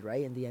drafted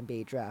right in the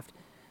NBA draft,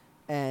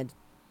 and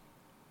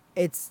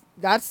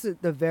that's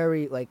the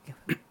very like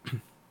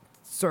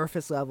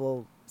surface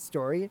level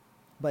story,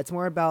 but it's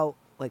more about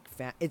like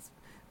it's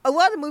a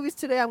lot of movies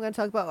today I'm going to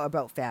talk about are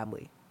about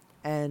family,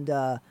 and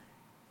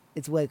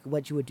it's like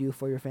what you would do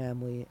for your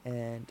family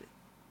and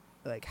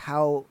like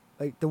how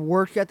like the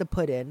work you have to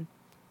put in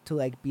to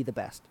like be the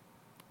best,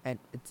 and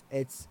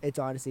it's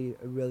honestly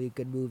a really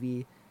good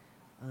movie.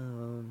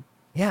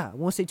 Yeah, I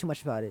won't say too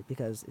much about it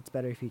because it's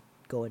better if you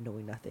go in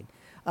knowing nothing.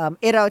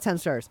 8 out of 10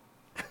 stars.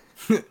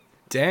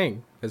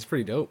 Dang, that's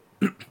pretty dope.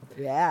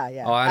 Yeah,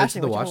 yeah. I'll add it to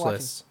Ashton, the what you been watch watching?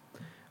 list.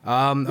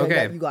 Yeah,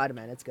 Okay. you got it,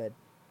 man. It's good.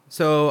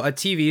 So a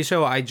TV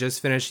show I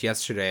just finished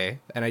yesterday,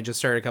 and I just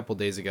started a couple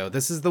days ago.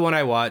 This is the one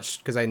I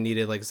watched because I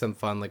needed like some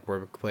fun like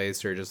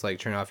workplace or just like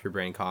turn off your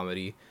brain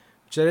comedy,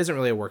 which that isn't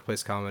really a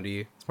workplace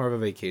comedy. It's more of a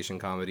vacation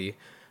comedy.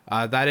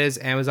 That is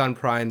Amazon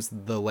Prime's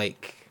The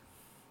Lake.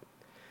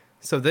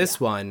 So Yeah. this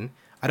one,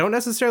 I don't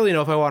necessarily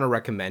know if I want to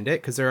recommend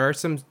it because there are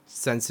some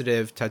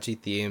sensitive, touchy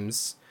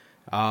themes.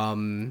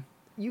 Um,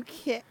 You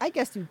can't. I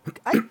guess you.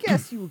 I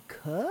guess you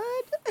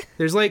could.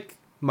 there's like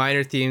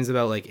minor themes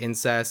about like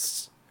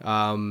incest.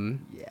 Yeah.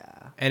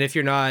 And if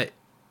you're not,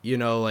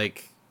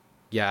 like,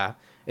 yeah,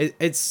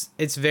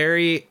 it's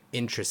very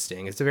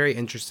interesting. It's a very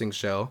interesting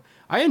show.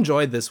 I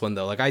enjoyed this one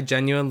though. Like I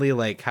genuinely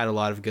like had a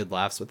lot of good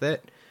laughs with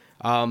it.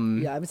 Yeah,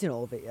 I haven't seen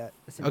all of it yet.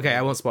 I've seen a Okay, little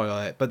I won't bit. spoil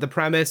it, but the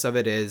premise of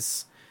it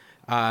is,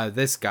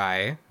 this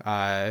guy,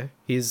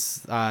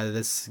 he's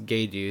this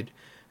gay dude,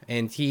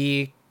 and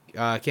he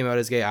came out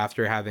as gay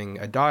after having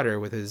a daughter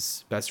with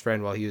his best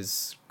friend while he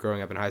was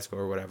growing up in high school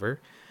or whatever.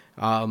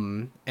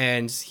 And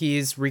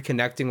he's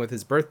reconnecting with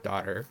his birth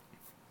daughter,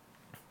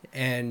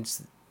 and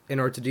in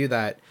order to do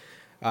that,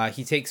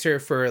 he takes her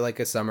for like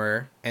a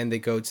summer, and they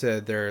go to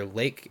their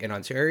lake in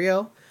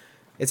Ontario.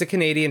 It's a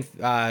Canadian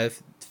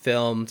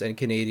filmed and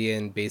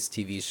Canadian based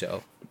TV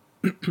show,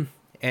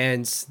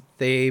 and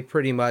they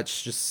pretty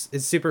much just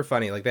it's super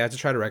funny. Like they have to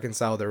try to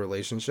reconcile their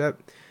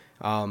relationship,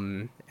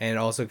 and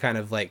also kind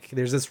of like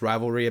there's this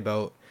rivalry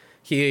about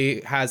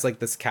he has like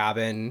this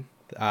cabin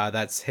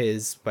that's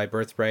his by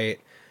birthright,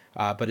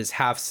 but his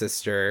half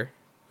sister,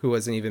 who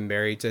wasn't even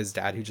married to his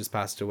dad, who just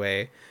passed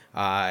away,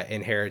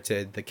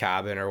 inherited the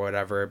cabin or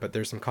whatever. But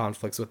there's some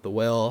conflicts with the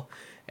will,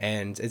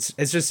 and it's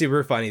just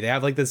super funny. They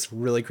have like this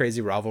really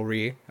crazy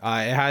rivalry.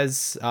 It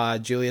has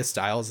Julia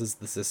Stiles as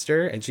the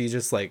sister, and she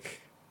just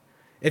like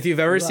if you've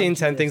ever Love seen 10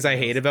 Julia Things I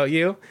Hate Stiles. About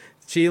You,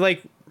 she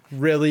like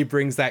really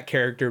brings that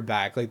character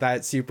back. Like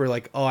that super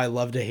like, oh, I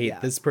love to hate Yeah.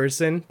 this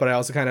person, but I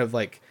also kind of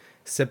like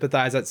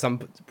sympathize at some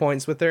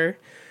points with her.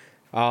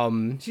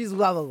 She's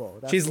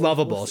lovable. She's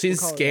lovable. She's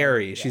call her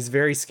scary. lovable. Yeah. She's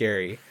very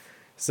scary.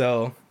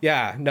 So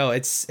yeah, no,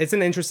 it's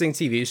an interesting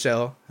TV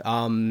show.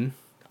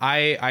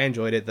 I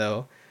enjoyed it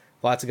though.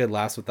 Lots of good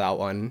laughs with that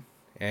one.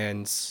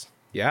 And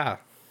yeah.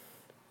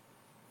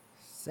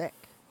 Sick.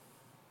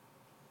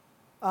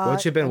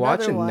 What you been Another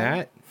watching, one.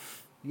 Nat?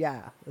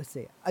 Yeah. Let's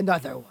see.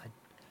 Another one.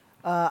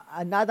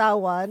 Another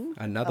one.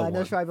 Another Another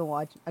one. show I've been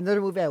watching. Another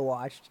movie I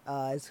watched.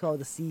 It's called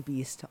The Sea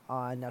Beast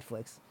on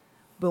Netflix.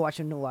 Been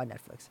watching a lot on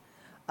Netflix.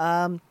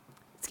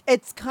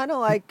 It's kind of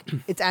like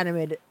it's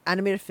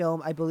animated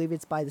film. I believe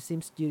it's by the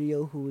same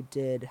studio who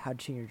did How to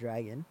Train Your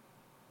Dragon.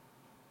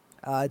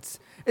 It's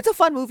a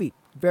fun movie,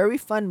 very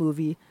fun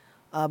movie.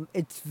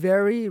 It's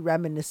very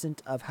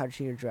reminiscent of How to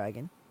Train Your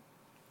Dragon.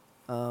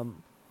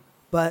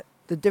 But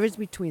the difference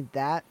between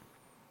that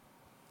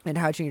and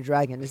How to Train Your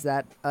Dragon is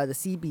that the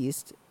Sea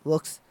Beast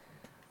looks,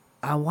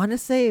 I want to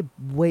say,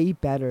 way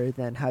better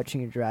than How to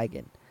Train Your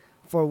Dragon.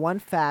 For one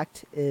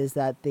fact is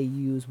that they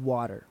use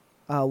water.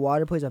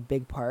 Water plays a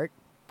big part.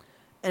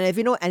 And if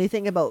you know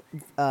anything about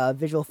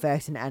visual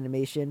effects and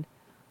animation,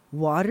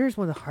 water is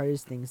one of the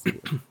hardest things to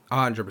do.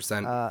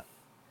 100%.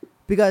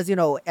 Because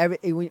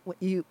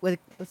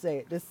let's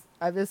say this,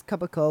 I have this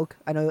cup of Coke.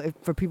 I know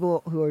for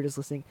people who are just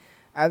listening,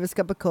 I have this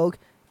cup of Coke.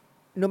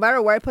 No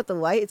matter where I put the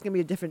light, it's gonna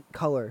be a different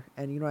color,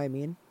 and you know what I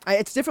mean.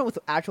 It's different with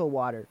actual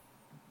water,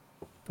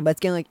 but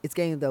it's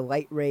getting the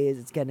light rays.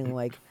 It's getting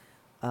like,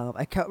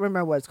 I can't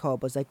remember what it's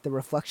called, but it's like the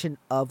reflection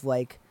of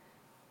like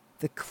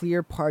the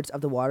clear parts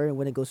of the water, and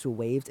when it goes through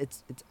waves,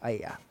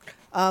 yeah,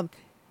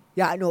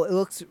 no, it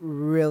looks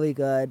really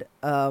good.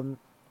 And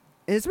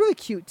it's really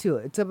cute too.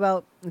 It's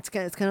kind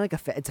of like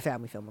it's a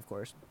family film, of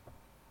course,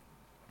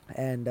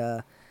 and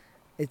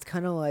it's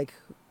kind of like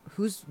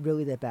who's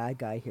really the bad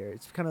guy here.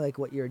 It's kind of like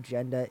what your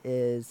agenda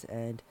is,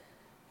 and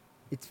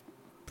it's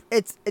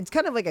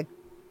kind of like a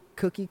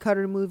cookie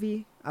cutter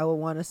movie. I would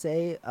want to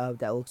say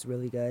that looks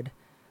really good.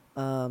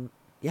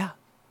 Yeah,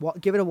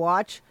 give it a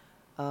watch.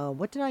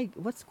 What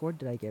score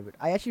did I give it?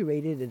 I actually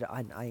rated it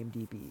on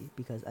IMDb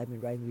because I've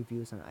been writing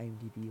reviews on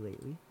IMDb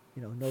lately.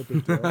 You know, no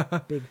big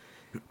deal.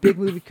 Big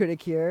movie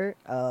critic here.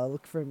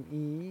 Look for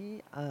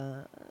me.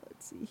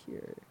 Let's see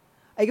here.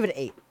 I give it an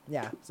 8.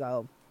 Yeah,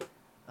 so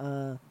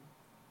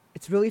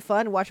it's really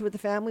fun. Watch it with the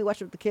family.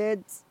 Watch it with the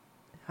kids.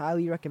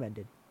 Highly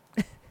recommended.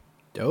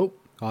 Dope.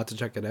 I'll have to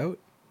check it out.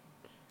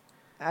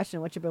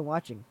 Ashton, what you been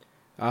watching?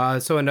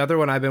 So another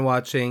one I've been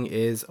watching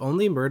is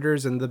Only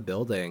Murders in the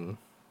Building.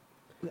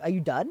 Are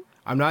you done?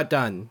 I'm not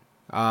done.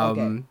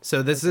 Okay.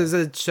 So this Okay. is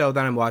a show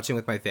that I'm watching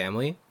with my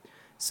family. Yeah.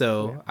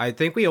 So I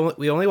think we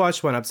only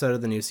watched one episode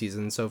of the new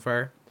season so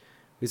far.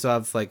 We still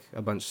have like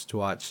a bunch to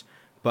watch.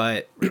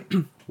 But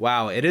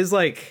wow, it is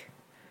like,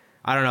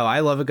 I don't know. I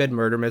love a good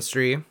murder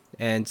mystery,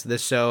 and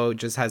this show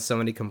just has so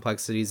many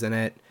complexities in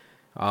it.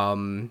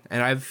 And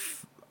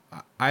I've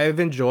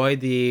enjoyed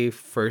the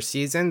first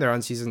season. They're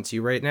on season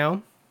 2 right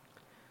now,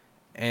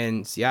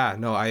 and yeah,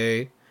 no,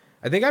 I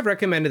think I've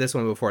recommended this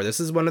one before. This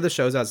is one of the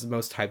shows I was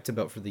most hyped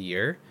about for the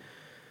year,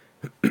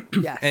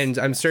 Yes. and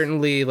I'm Yes.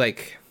 certainly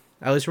like,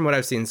 at least from what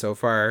I've seen so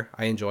far,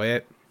 I enjoy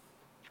it.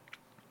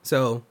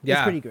 So It's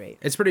yeah, pretty great.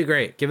 it's pretty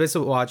great. Give us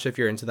a watch if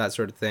you're into that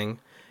sort of thing.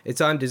 It's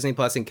on Disney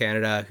Plus in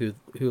Canada,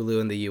 Hulu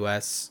in the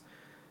US.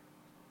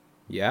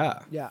 Yeah,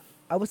 Yeah.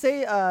 I would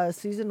say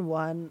season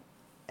 1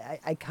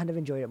 I kind of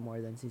enjoyed it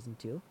more than season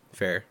 2.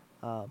 fair.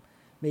 Um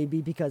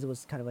maybe because it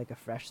was kind of like a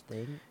fresh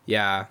thing.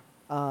 Yeah,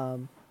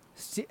 Um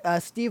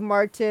Steve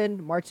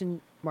Martin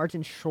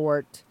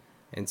Short,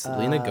 and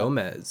Selena uh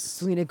Gomez.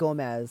 Selena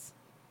Gomez,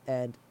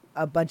 and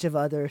a bunch of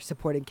other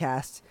supporting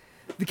cast.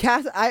 The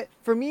cast,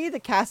 for me, the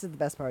cast is the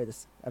best part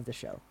of the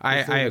show. I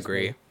It's always agree.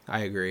 great. I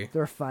agree.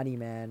 They're funny,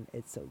 man.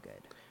 It's so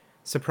good.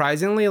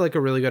 Surprisingly, like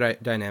a really good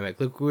dynamic.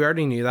 Like we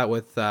already knew that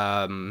with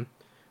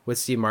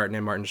Steve Martin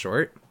and Martin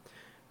Short,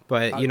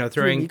 but you know,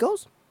 Three throwing.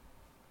 Amigos?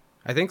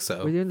 I think We're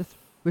so. doing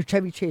with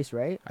Chevy Chase,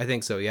 right? I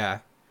think so. Yeah.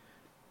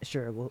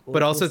 Sure. But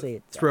We'll also say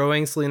it.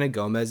 throwing Selena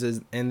Gomez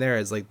in there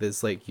as like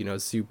this, like, you know,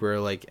 super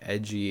like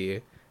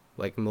edgy,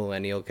 like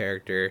millennial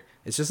character.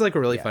 It's just like a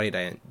really Yeah.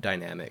 funny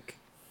dynamic.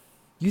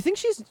 You think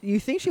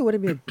she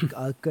wouldn't be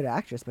a good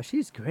actress, but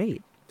she's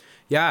great.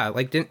 Yeah,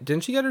 like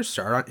didn't she get her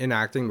start in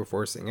acting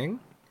before singing?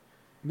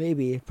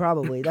 Maybe,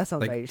 probably. That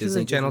sounds Like right. She's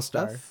Disney a Channel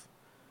star. stuff.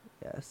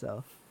 Yeah,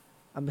 so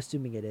I'm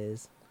assuming it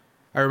is.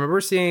 I remember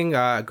seeing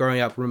growing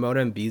up Ramona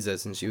and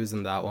Beezus, and she was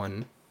in that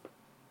one.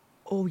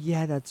 Oh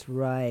yeah, that's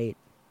right.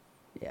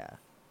 Yeah.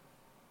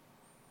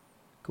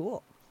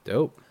 Cool.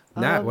 Dope.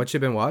 Nat, Um, what you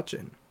been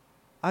watching?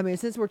 I mean,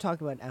 since we're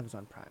talking about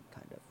Amazon Prime,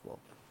 kind of, well,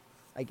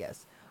 I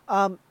guess.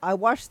 I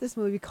watched this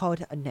movie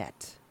called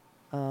Annette.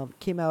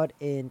 Came out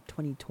in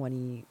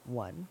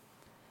 2021.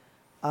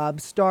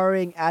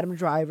 Starring Adam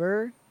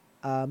Driver,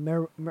 I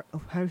can't remember.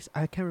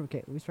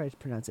 Okay, let me try to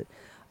pronounce it.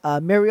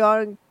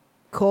 Marion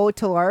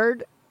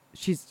Cotillard.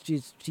 She's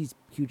a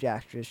huge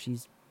actress.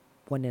 She's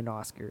won an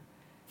Oscar.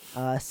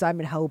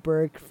 Simon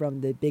Helberg from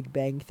The Big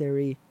Bang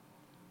Theory.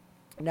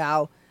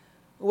 Now,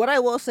 what I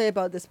will say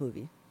about this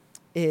movie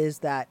is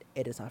that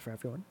it is not for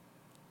everyone.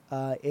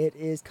 It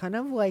is kind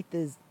of like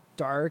this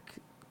darkly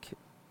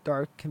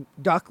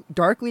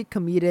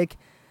comedic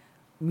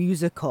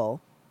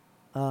musical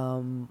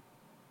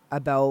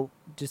about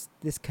just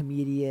this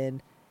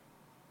comedian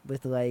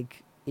with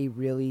like a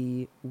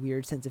really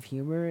weird sense of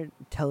humor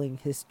telling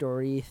his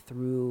story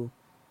through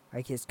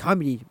like his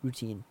comedy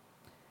routine,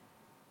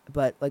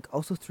 but like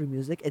also through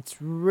music.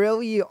 It's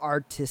really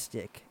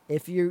artistic.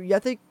 If you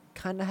have to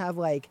kind of have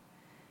like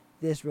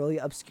this really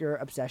obscure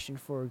obsession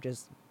for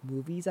just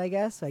movies, I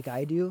guess, like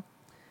I do,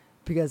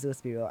 because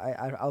let's be real,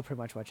 I'll pretty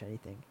much watch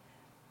anything,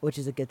 which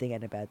is a good thing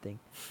and a bad thing.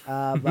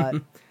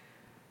 But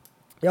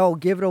yo,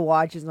 give it a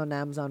watch. It's on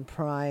Amazon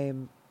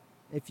Prime.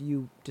 If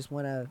you just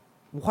want to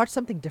watch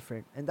something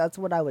different, and that's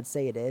what I would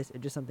say it is.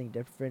 It's just something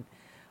different.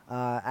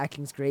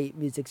 Acting's great,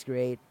 music's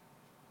great,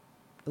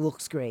 it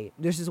looks great.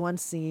 There's this one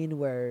scene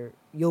where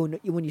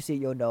when you see it,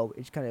 you'll know.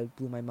 It just kind of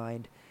blew my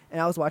mind. And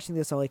I was watching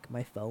this on like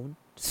my phone,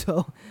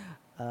 so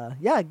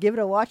yeah, give it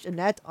a watch.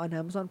 Annette on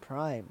Amazon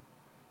Prime.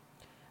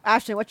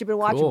 Ashton, what you been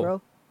watching,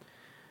 Cool.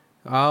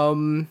 bro?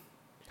 Um,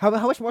 How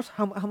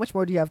much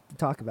more do you have to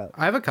talk about?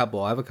 I have a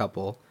couple. Okay,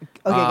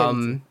 good.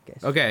 Me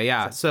too. Okay,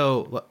 yeah.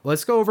 So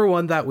let's go over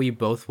one that we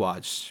both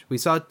watched. We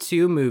saw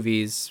two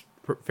movies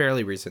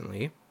fairly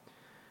recently.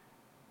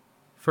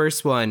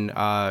 First one,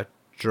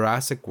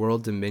 Jurassic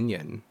World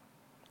Dominion.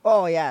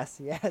 Oh yes.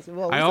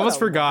 Well, we I saw almost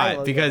that a forgot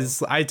while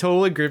because I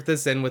totally grouped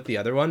this in with the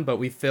other one, but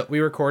we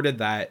recorded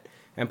that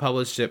and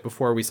published it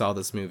before we saw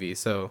this movie.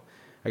 So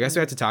I guess we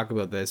had to talk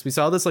about this. We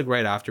saw this like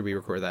right after we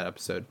recorded that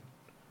episode.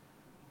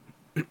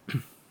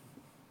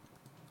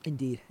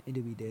 Indeed,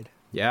 we did.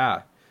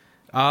 Yeah.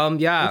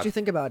 Yeah. What'd you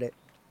think about it?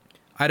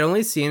 I'd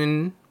only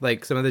seen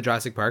like some of the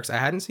Jurassic Parks. I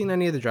hadn't seen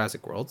any of the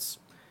Jurassic Worlds,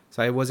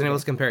 so I wasn't able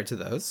to compare it to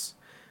those.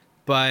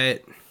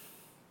 But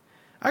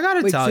I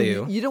gotta tell so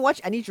you, you didn't watch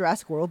any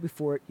Jurassic World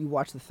before you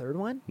watched the third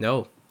one,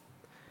 no,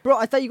 bro?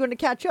 I thought you were going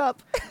to catch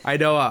up. I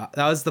know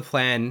that was the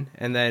plan,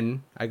 and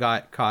then I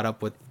got caught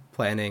up with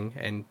planning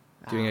and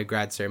doing a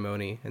grad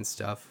ceremony and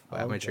stuff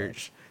at my Okay.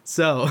 church.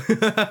 So,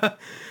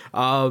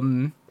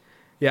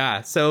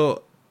 yeah.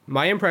 So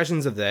my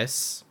impressions of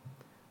this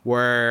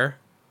were,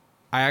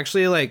 I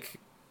actually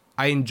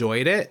I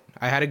enjoyed it.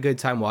 I had a good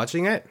time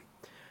watching it,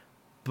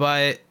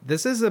 but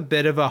this is a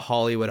bit of a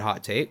Hollywood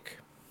hot take.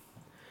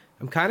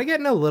 I'm kind of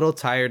getting a little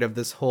tired of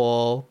this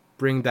whole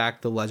bring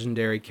back the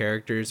legendary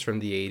characters from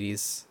the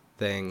 80s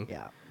thing.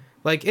 Yeah.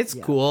 Like, it's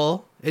Yeah.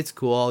 cool. It's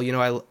cool. You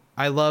know,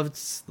 I loved,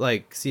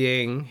 like,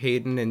 seeing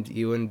Hayden and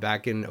Ewan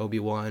back in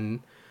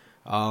Obi-Wan.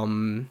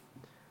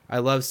 I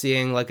love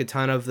seeing like a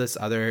ton of this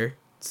other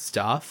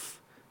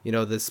stuff, you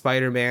know, the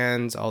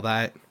Spider-Mans, all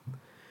that.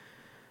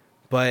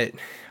 But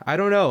I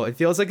don't know. It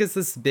feels like it's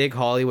this big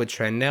Hollywood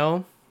trend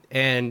now,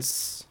 and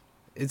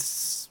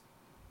it's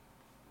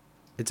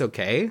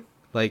okay.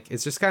 Like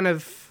it's just kind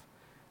of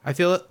I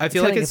feel like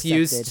getting it's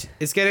used. accepted.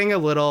 It's getting a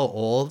little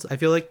old. I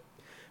feel like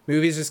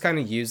movies just kind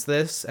of use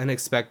this and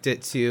expect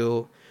it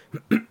to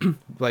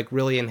like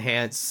really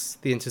enhance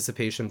the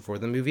anticipation for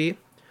the movie,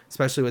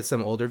 especially with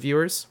some older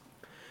viewers.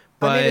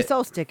 I mean, it But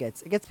sells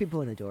tickets. It gets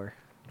people in the door.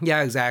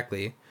 yeah,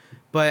 exactly.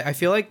 But I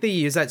feel like they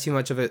use that too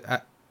much of it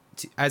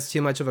as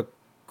too much of a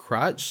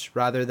crutch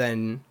rather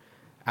than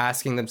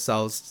asking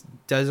themselves,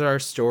 does our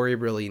story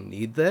really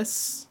need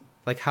this?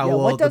 Like how Yeah,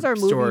 will what does the our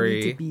movie need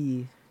story to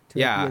be be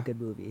Yeah, a good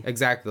movie?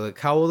 exactly. Like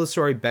how will the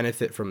story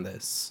benefit from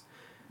this?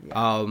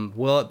 Yeah.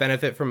 Will it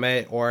benefit from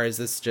it, or is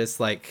this just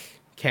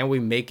like, can we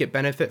make it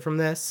benefit from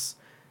this?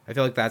 I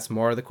feel like that's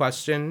more of the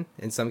question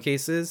in some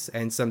cases,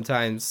 and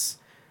sometimes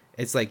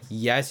it's like,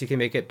 yes, you can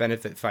make it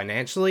benefit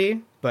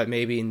financially, but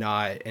maybe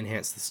not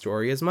enhance the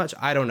story as much.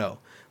 I don't know.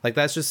 Like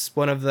that's just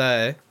one of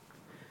the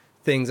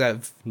things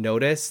I've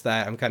noticed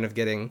that I'm kind of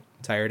getting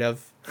tired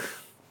of.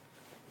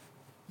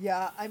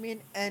 Yeah, I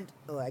mean, and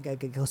I gotta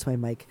get close to my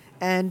mic,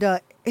 and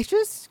it's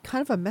just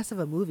kind of a mess of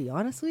a movie,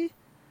 honestly.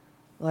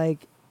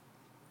 Like,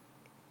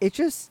 it's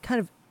just kind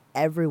of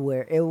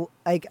everywhere.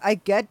 Like I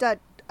get that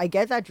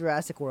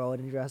Jurassic World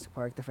and Jurassic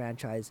Park, the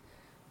franchise,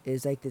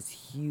 is like this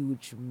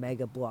huge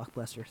mega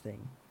blockbuster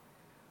thing.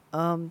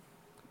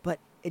 But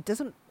it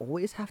doesn't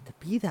always have to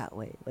be that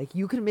way. Like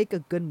you can make a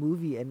good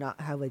movie and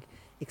not have like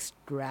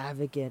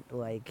extravagant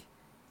like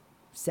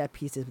set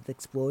pieces with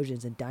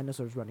explosions and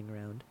dinosaurs running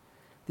around.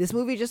 This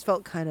movie just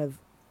felt kind of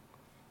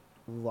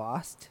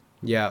lost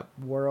Yeah.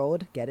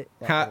 world. Get it?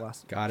 Ha,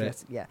 Lost. got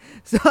it. Yeah.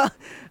 So,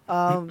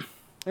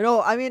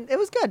 I mean, it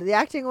was good. The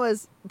acting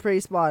was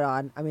pretty spot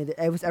on. I mean,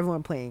 it was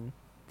everyone playing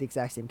the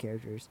exact same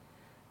characters.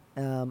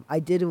 I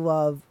did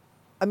love.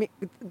 I mean,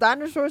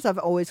 dinosaurs have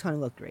always kind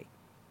of looked great.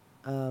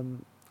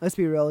 Let's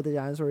be real, the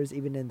dinosaurs,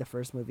 even in the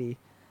first movie,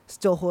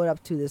 still hold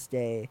up to this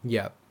day.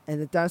 Yeah.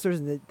 And the dinosaurs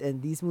in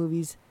these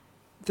movies,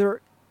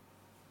 they're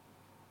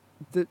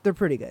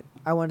pretty good.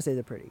 I want to say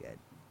they're pretty good.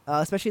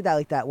 Especially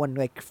that one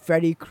like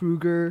Freddy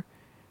Krueger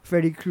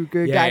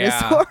Yeah,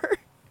 dinosaur.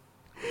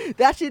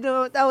 Actually,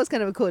 no, that was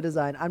kind of a cool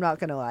design. I'm not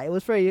gonna lie, it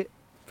was pretty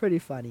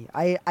funny.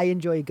 I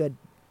enjoy a good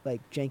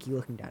like janky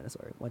looking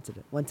dinosaur once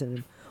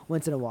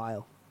in a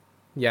while.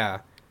 Yeah.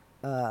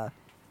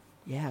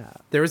 Yeah.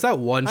 There was that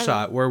one I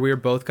shot where we were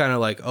both kind of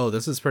like, oh,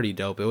 this is pretty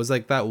dope. It was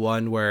like that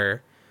one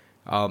where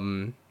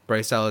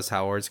Bryce Dallas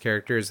Howard's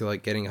character is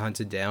like getting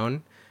hunted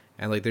down,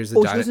 and like there's a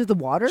she goes into the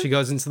water. She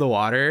goes into the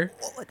water.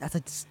 Oh, that's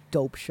a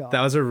dope shot.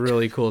 That was a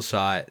really cool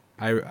shot.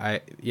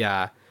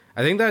 Yeah.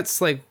 I think that's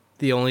like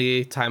the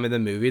only time in the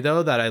movie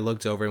though that I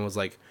looked over and was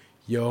like,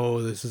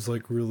 yo, this is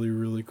like really,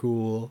 really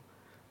cool.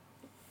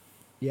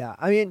 Yeah,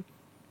 I mean,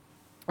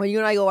 when you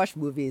and I go watch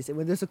movies, and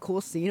when there's a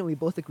cool scene and we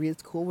both agree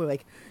it's cool, we're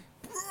like,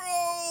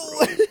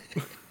 bro.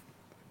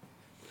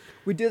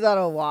 We do that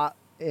a lot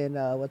in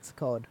what's it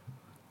called?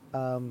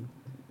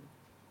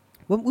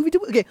 What movie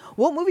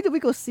did we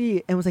go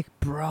see and was like,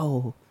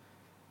 bro?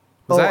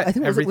 Was that I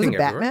think was Everything it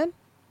Everywhere? Batman?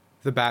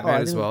 The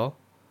Batman as well.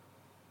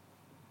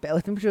 I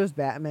think it was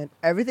Batman.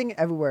 Everything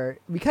Everywhere.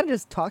 We kind of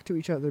just talked to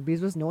each other because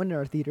there was no one in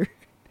our theater.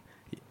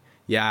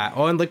 Yeah.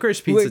 Oh, and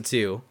Licorice Pizza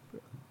too.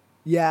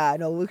 Yeah,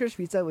 no, Licorice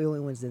Pizza, we the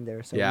only ones in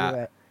there. So Yeah. we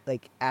were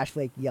like Ash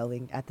like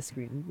yelling at the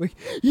screen. Like,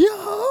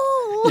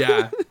 yo!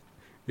 Yeah.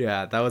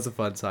 Yeah, that was a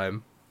fun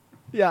time.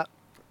 Yeah.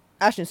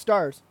 Ashton,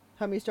 stars.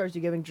 How many stars are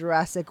you giving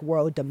Jurassic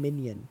World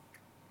Dominion?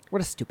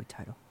 What a stupid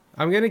title.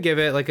 I'm going to give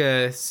it like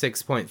a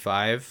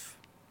 6.5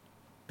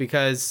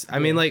 because I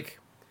mean like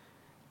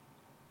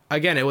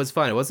again, it was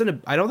fun. It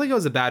wasn't I don't think it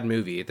was a bad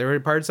movie. There were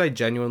parts I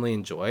genuinely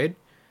enjoyed.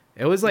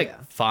 It was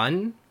like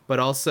fun, but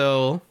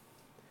also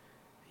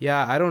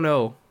yeah, I don't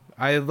know.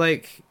 I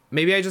like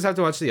maybe I just have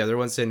to watch the other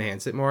ones to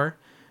enhance it more.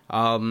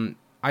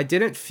 I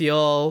didn't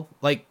feel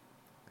like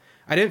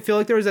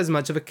there was as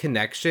much of a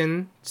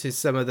connection to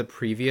some of the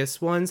previous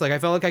ones. Like I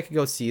felt like I could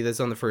go see this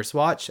on the first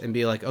watch and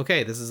be like,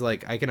 okay, this is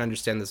like I can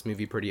understand this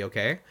movie pretty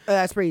okay.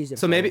 That's pretty easy.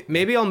 So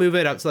maybe I'll move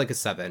it up to like a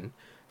 7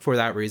 for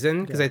that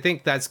reason because I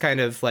think that's kind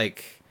of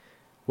like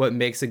what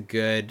makes a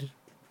good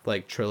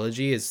like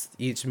trilogy is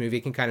each movie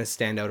can kind of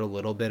stand out a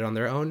little bit on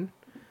their own.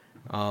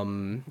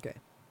 Okay.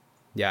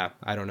 Yeah,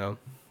 I don't know.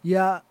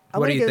 Yeah, I'm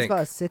What do gonna you give this think?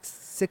 about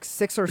a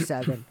six or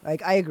 7.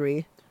 Like I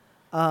agree.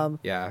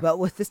 Yeah. But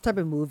with this type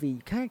of movie,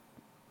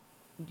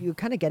 you're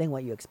kind of getting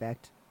what you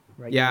expect,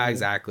 right? Yeah, You know what I mean?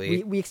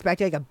 exactly. We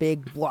expect like a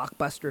big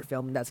blockbuster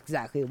film, and that's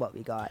exactly what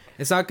we got.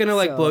 It's not gonna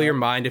like blow So- your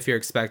mind if you're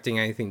expecting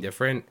anything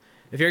different.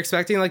 If you're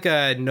expecting like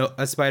a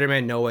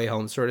Spider-Man No Way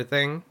Home sort of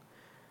thing,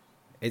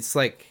 it's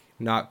like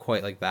not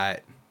quite like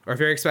that. Or if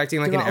you're expecting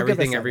like Dude, an I'll give it a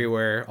everything 7.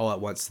 everywhere all at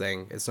once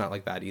thing, it's not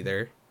like that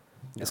either.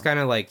 It's No. kind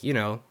of like, you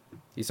know,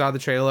 you saw the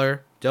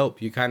trailer,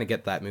 dope, you kind of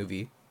get that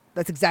movie.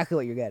 That's exactly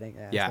what you're getting.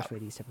 Yeah. Especially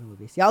these type of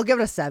movies. Yeah, I'll give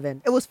it a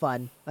 7. It was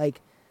fun. Like,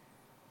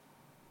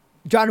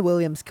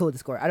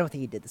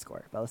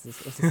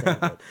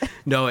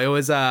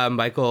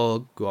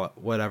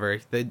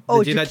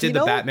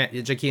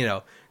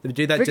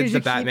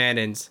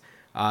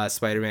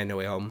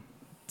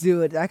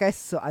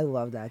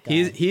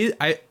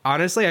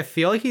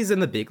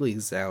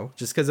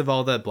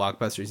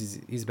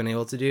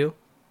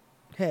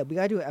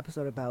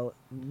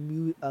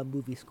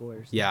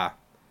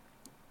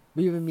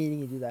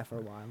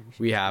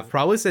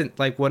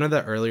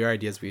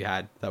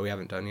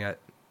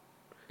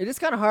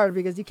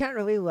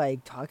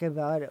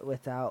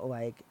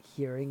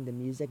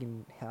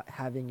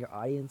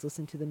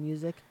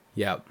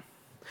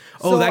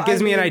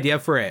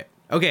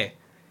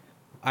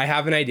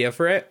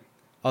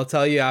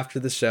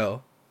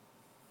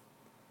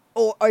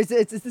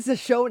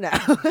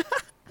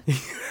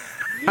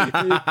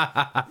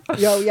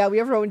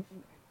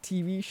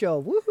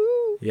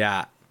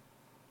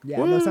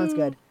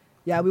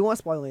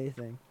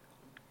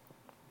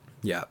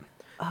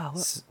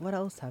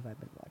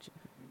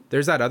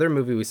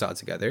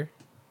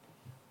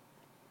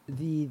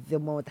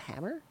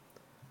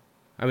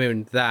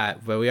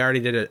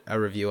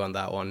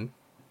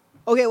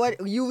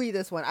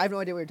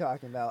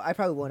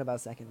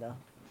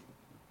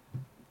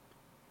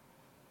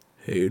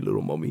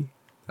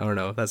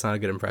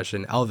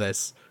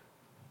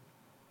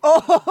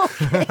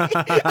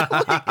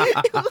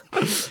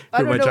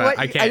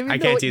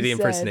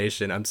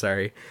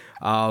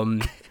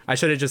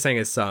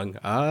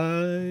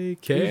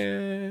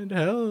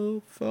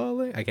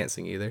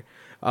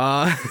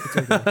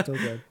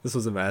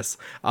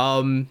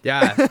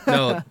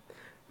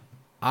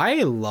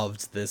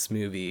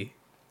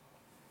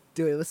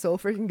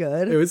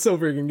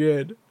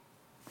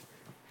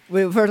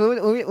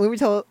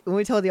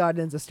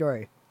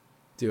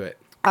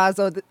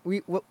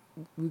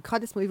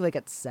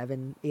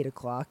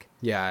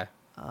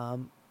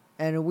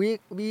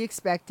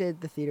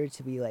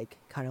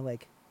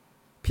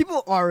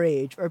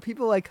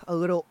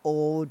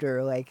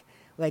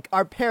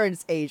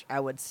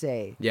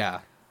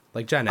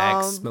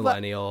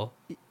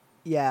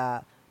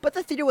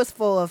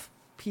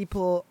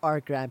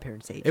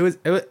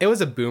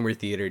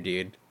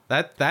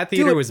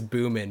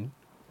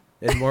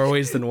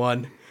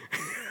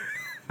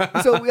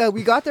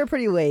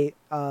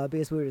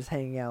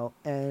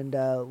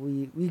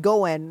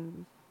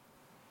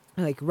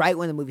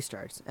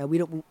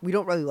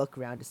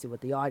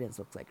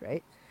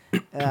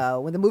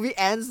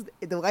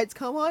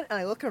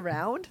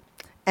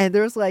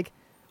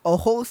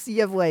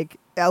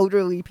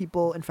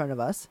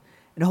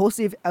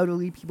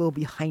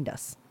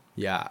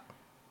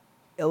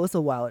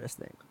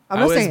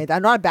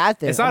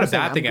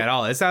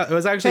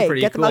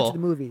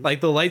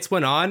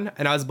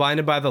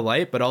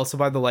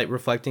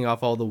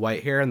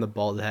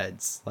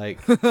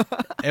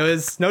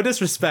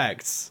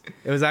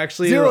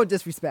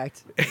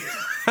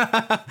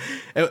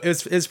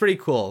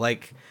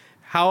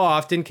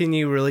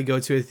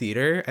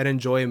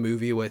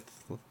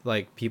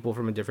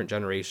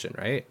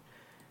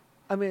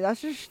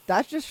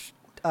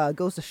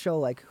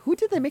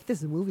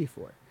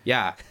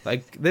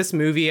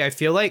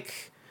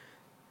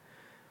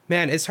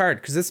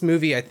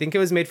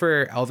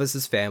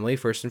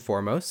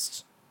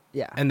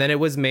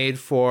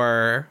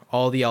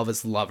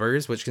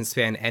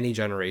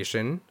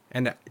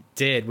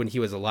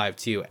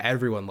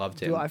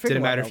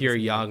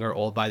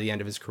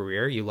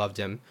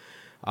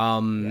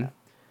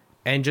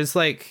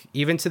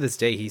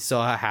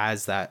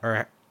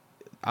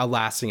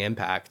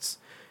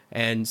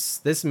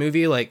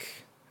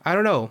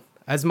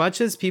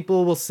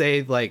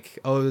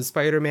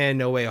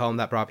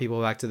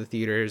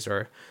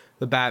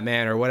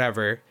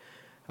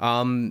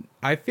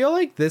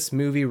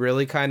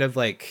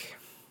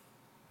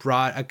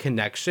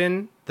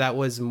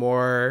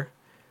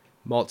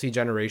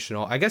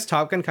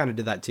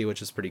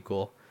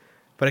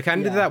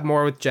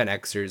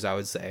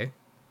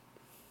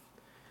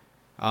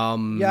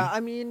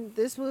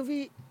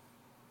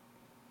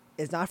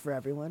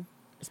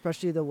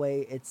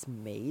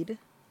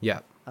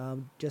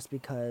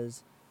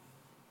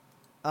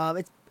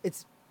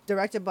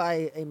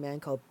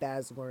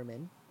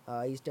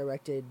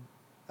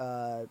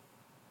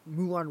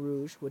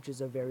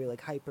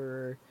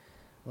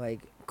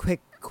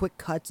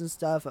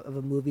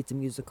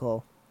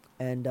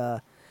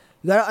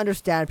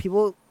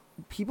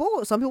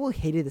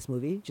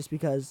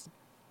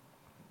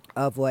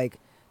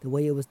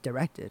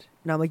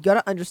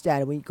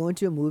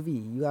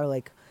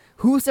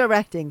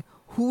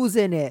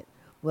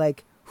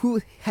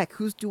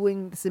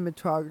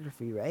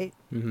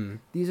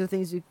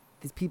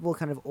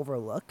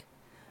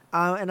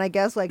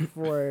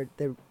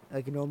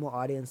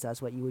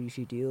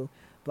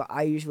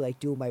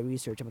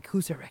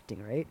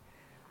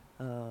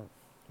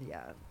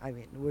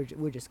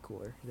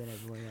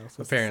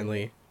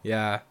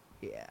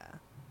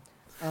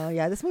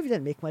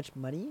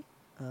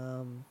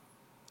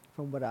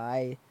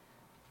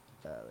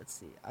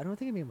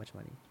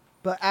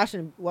 But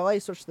Ashton, while I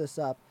search this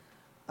up,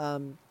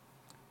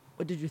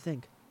 what did you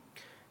think?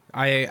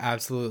 I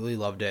absolutely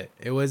loved it.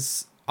 It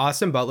was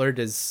Austin Butler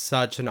does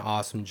such an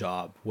awesome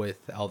job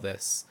with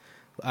Elvis.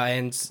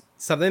 And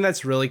something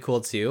that's really cool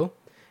too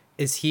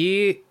is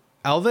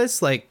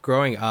Elvis, like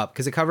growing up,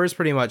 because it covers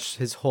pretty much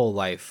his whole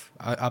life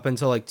up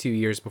until like 2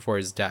 years before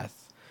his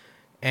death.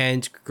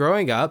 And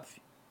growing up,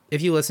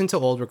 if you listen to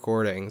old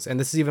recordings, and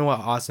this is even what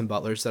Austin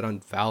Butler said on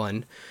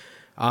Fallon,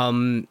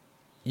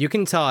 you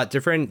can tell at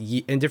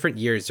in different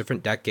years,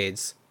 different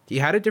decades, he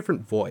had a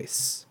different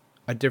voice,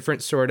 a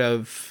different sort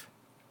of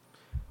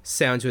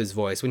sound to his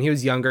voice. When he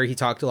was younger, he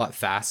talked a lot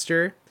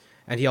faster,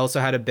 and he also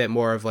had a bit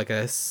more of like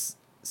a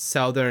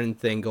southern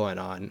thing going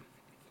on.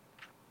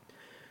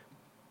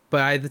 But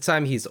by the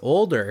time he's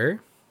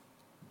older,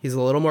 he's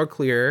a little more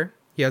clear.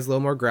 He has a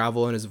little more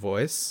gravel in his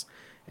voice,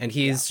 and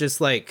he's just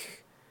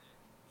like,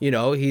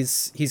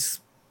 he's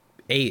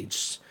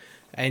aged,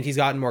 and he's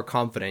gotten more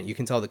confident. You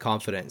can tell the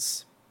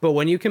confidence. But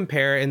when you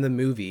compare in the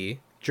movie,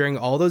 during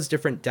all those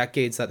different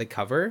decades that they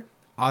cover,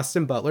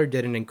 Austin Butler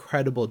did an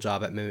incredible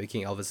job at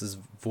mimicking Elvis's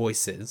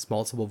voices,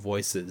 multiple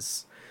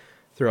voices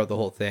throughout the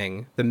whole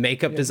thing. The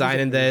makeup design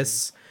in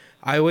this,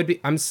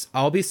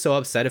 I'll be so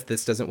upset if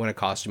this doesn't win a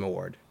costume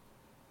award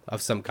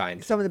of some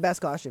kind. Some of the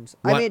best costumes.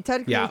 I mean,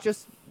 technically Yeah. it's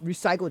just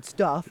recycled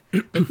stuff,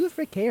 but who the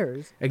frick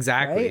cares?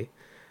 Exactly. Right?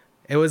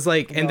 It was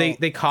like, and Well,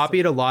 they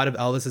copied a lot of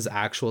Elvis's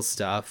actual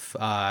stuff.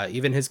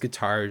 Even his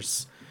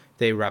guitars,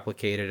 they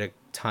replicated a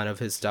ton of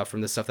his stuff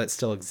from the stuff that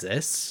still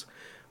exists.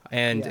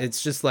 And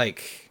it's just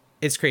like,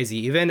 it's crazy.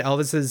 Even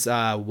Elvis's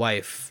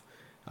wife,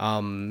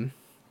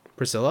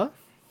 Priscilla.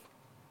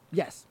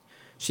 Yes.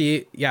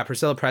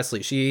 Priscilla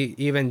Presley. She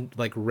even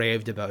like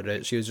raved about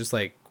it. She was just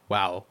like,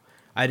 wow.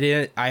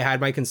 I had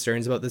my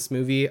concerns about this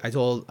movie.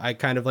 I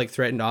kind of like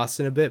threatened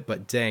Austin a bit,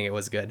 but dang, it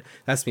was good.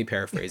 That's me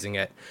paraphrasing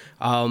it.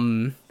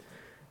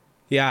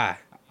 Yeah,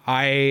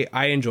 I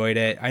enjoyed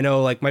it. I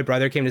know like my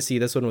brother came to see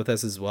this one with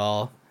us as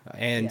well.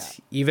 And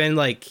even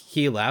like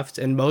he left,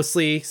 and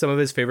mostly some of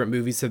his favorite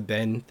movies have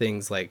been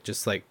things like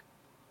just like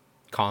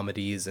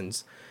comedies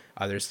and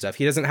other stuff.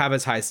 He doesn't have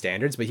as high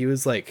standards, but he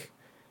was like,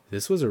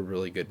 this was a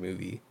really good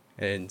movie.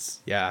 And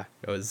yeah,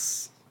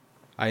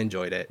 I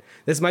enjoyed it.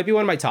 This might be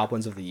one of my top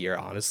ones of the year,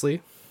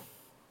 honestly.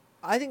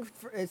 I think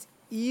it's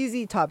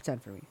easy top 10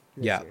 for me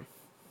this Yeah. year.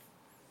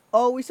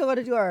 Oh, we still got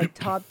to do our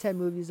top 10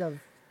 movies of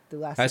the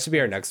last. That should be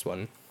our next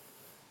one.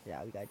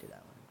 Yeah, we got to do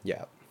that one.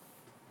 Yeah.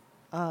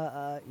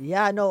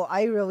 Yeah, no,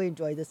 I really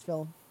enjoyed this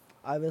film.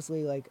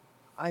 Obviously, like,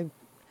 I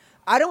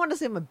don't want to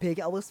say I'm a big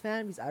Elvis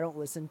fan because I don't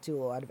listen to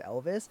a lot of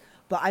Elvis,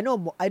 but I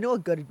know a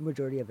good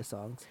majority of his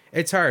songs.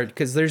 It's hard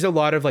because there's a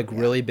lot of like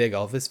really big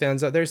Elvis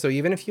fans out there. So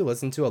even if you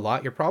listen to a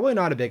lot, you're probably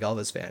not a big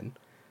Elvis fan.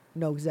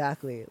 No,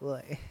 exactly.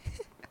 Like,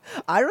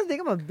 I don't think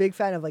I'm a big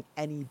fan of like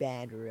any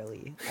band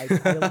really. I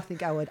don't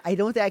think I would. I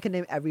don't think I can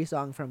name every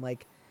song from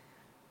like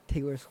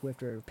Taylor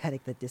Swift or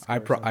Panic! At the Disco.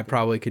 I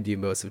probably could do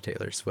most of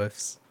Taylor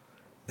Swift's.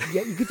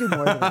 Yeah, you could do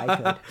more than I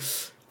could.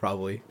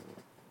 Probably.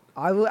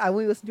 I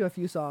only listen to a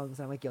few songs.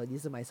 And I'm like, yo,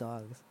 these are my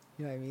songs.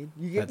 You know what I mean?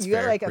 That's you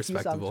get fair. like a few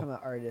songs Respectable. from an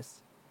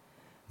artist.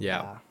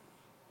 Yeah.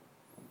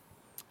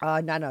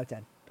 9 out of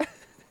 10.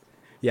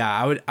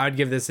 Yeah, I'd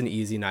give this an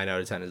easy 9 out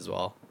of 10 as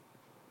well.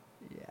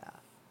 Yeah,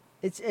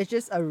 it's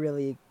just a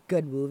really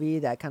good movie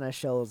that kind of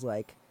shows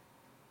like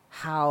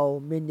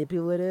how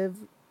manipulative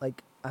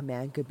like a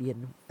man could be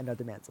in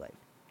another man's life.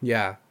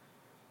 Yeah.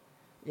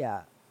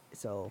 Yeah,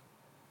 so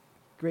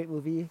great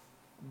movie.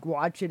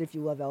 Watch it if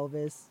you love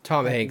Elvis.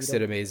 Tom If you Hanks don't-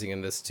 did amazing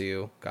in this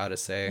too, gotta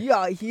say.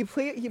 Yeah, he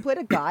played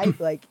a guy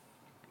like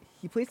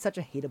he played such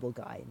a hateable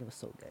guy, and it was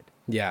so good.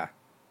 Yeah,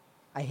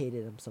 I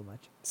hated him so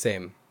much.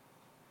 same.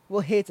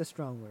 Well, hate's a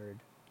strong word,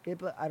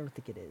 but I don't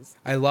think it is.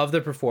 I love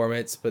the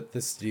performance, but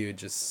this dude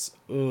just...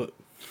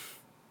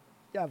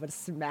 Yeah, but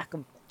smack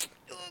him,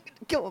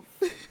 kill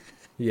him.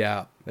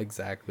 Yeah,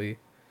 exactly.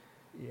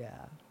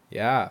 Yeah.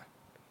 Yeah.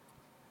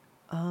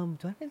 Do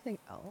I have anything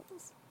else?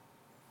 Is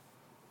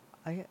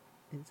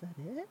that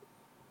it?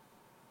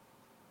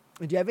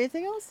 Do you have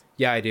anything else?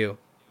 Yeah, I do.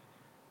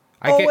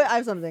 Wait, I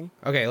have something.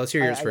 Okay, let's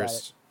hear yours I got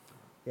first.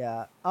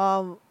 Yeah.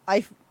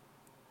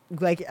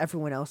 Like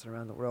everyone else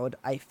around the world,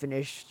 I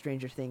finished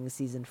Stranger Things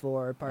season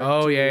 4 part 2.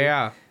 Oh,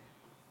 yeah.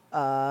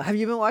 Have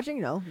you been watching?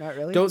 No, not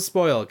really. Don't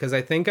spoil, because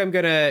I think I'm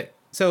gonna...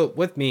 So,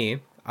 with me,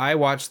 I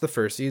watched the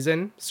first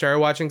season, started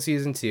watching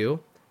season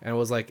 2, and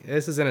was like,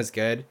 this isn't as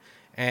good.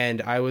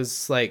 And I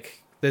was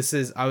like,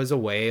 I was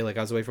away, like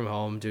I was away from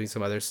home doing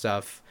some other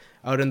stuff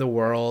out in the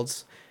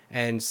world,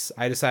 and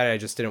I decided I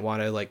just didn't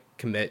want to like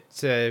commit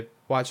to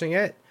watching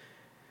it.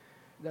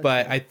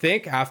 But I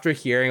think after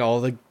hearing all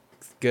the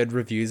good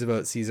reviews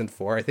about season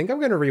 4, I think I'm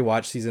gonna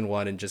rewatch season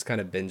 1 and just kind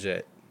of binge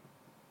it.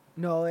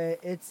 No,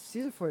 it's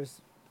season 4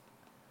 is...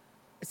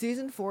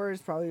 Season 4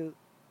 is probably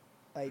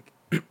like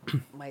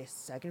my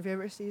second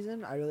favorite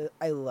season.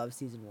 I love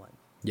season 1.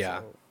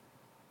 Yeah. So,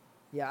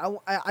 yeah,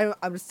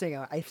 I'm just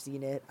saying I've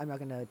seen it. I'm not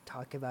gonna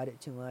talk about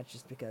it too much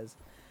just because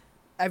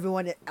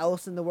everyone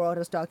else in the world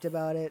has talked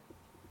about it.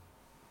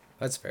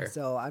 That's fair.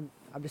 So I'm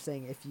just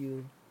saying if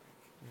you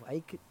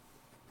like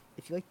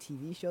if you like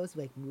TV shows,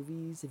 like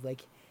movies, if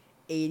like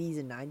 80s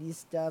and 90s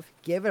stuff,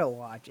 give it a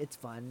watch. It's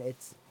fun.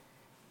 It's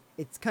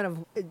kind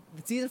of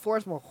season 4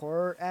 is more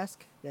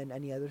horror-esque than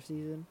any other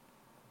season.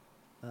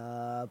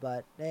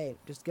 But hey,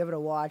 just give it a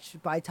watch.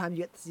 By the time you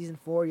get to season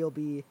 4, you'll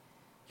be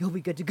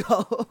good to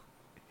go.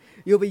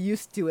 You'll be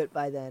used to it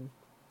by then.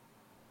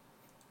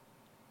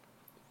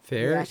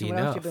 Fair Ashton, enough.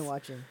 what else you been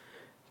watching?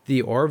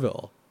 The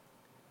Orville.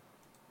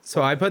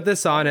 So I put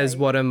this on as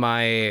one of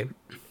my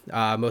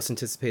most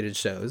anticipated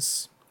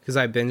shows because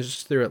I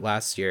binged through it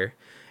last year.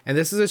 And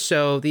this is a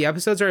show, the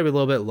episodes are a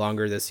little bit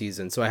longer this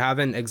season, so I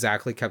haven't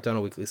exactly kept on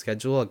a weekly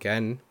schedule.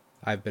 Again,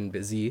 I've been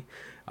busy.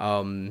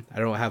 I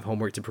don't have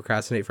homework to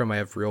procrastinate from. I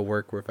have real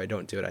work where if I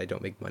don't do it, I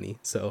don't make money.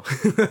 So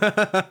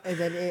And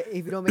then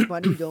if you don't make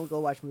money, you don't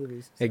go watch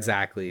movies. So.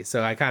 Exactly.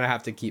 So I kind of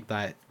have to keep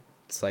that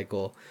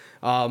cycle.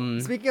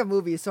 Speaking of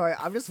movies, sorry,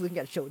 I'm just looking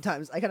at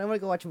showtimes. I kind of want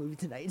to go watch a movie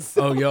tonight.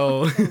 So. Oh,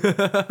 yo.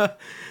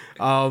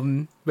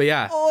 But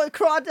yeah. Oh,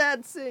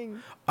 crawdad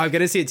sing. I'm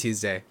going to see it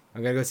Tuesday.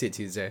 I'm going to go see it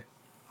Tuesday.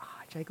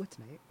 Should I go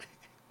tonight?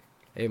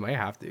 Hey, might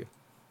have to.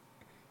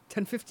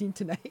 10:15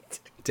 tonight.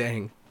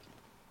 Dang.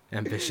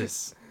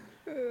 Ambitious.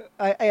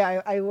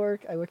 I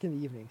work in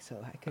the evening,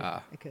 so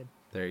I could.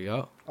 There you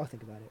go. I'll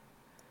think about it.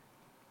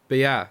 But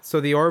yeah, so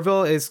the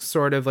Orville is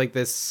sort of like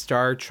this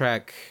Star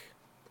Trek.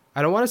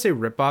 I don't want to say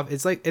ripoff.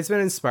 It's like it's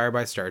been inspired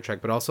by Star Trek,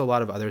 but also a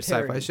lot of other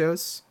sci-fi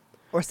shows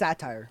or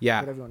satire. Yeah,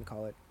 whatever you want to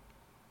call it.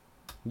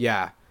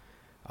 Yeah,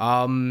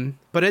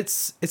 but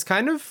it's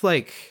kind of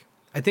like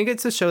I think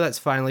it's a show that's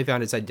finally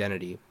found its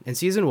identity. In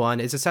season 1,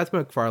 it's a Seth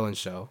MacFarlane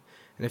show.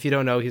 And if you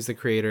don't know, he's the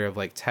creator of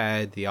like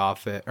Ted, The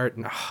Office, or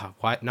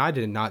what? No, I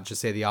did not just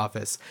say The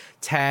Office.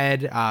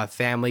 Ted,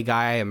 Family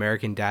Guy,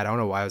 American Dad. I don't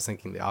know why I was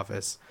thinking The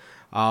Office.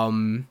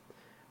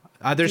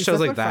 Other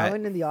shows like that.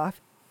 In The Office?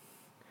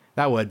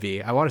 That would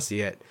be. I want to see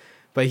it.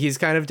 But he's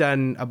kind of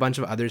done a bunch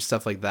of other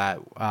stuff like that.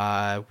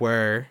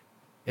 Where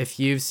if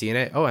you've seen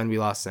it, and we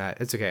lost Nat.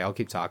 It's okay. I'll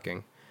keep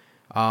talking.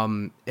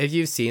 If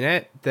you've seen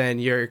it, then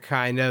you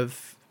kind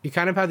of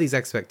have these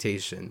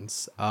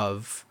expectations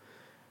of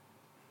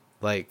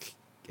like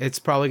it's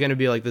probably going to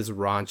be like this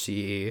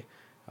raunchy,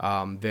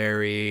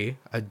 very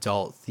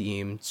adult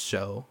themed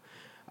show.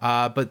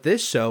 But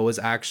this show was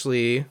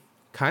actually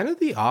kind of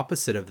the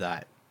opposite of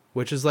that,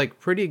 which is like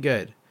pretty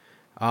good.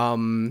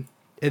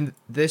 In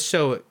this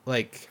show,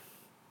 like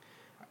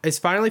it's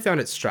finally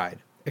found its stride.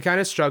 It kind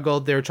of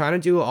struggled. They were trying to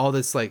do all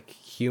this like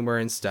humor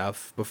and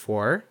stuff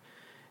before.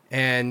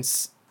 And,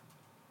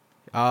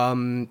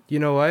 you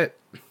know what?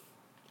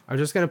 I'm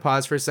just going to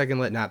pause for a second,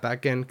 let Nat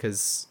back in,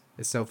 because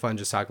it's no fun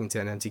just talking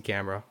to an empty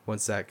camera. 1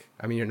 sec.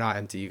 I mean, you're not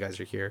empty. You guys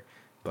are here.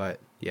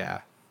 But,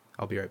 yeah,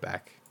 I'll be right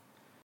back.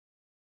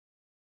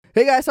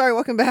 Hey, guys. Sorry,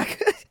 welcome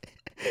back.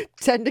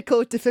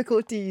 Technical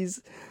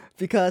difficulties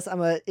because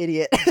I'm an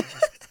idiot.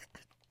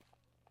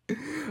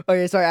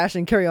 Okay, sorry,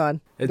 Ashton, carry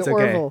on. It's the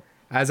okay. Orville.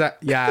 As I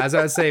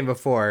was saying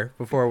before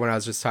when I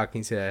was just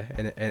talking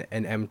to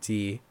an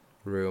empty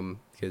room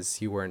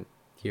because you weren't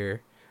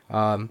here.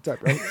 Sorry,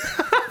 bro.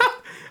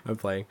 I'm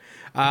playing.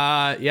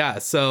 Yeah,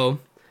 so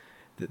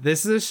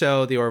this is a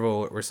show, The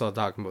Orville. We're still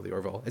talking about The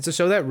Orville. It's a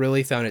show that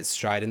really found its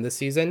stride in this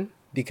season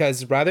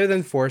because rather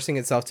than forcing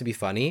itself to be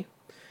funny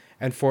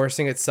and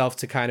forcing itself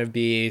to kind of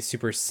be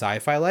super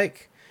sci-fi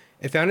like,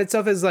 it found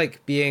itself as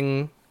like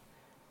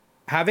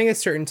having a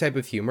certain type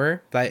of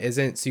humor that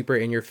isn't super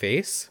in your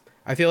face.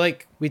 I feel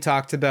like we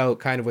talked about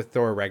kind of with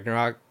Thor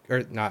Ragnarok,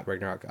 or not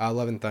Ragnarok,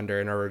 Love and Thunder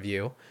in our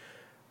review.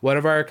 One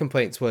of our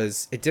complaints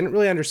was it didn't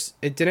really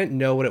it didn't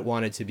know what it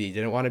wanted to be. It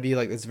didn't want to be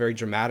like this very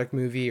dramatic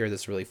movie or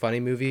this really funny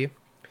movie.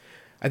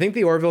 I think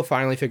The Orville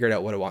finally figured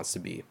out what it wants to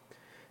be.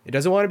 It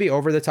doesn't want to be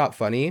over the top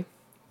funny.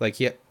 Like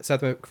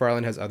Seth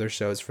MacFarlane has other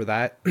shows for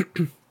that.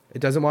 It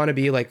doesn't want to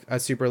be like a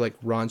super like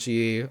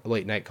raunchy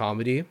late night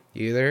comedy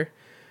either.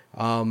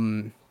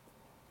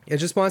 It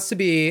just wants to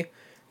be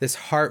this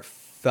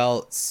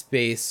heartfelt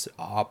space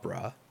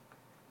opera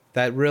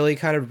that really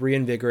kind of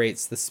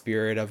reinvigorates the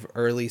spirit of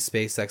early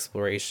space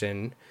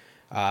exploration.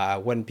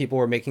 When people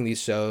were making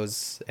these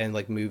shows and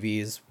like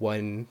movies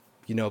when,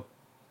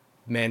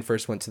 man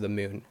first went to the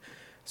moon.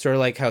 Sort of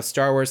like how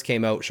Star Wars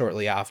came out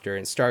shortly after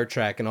and Star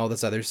Trek and all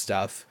this other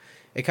stuff.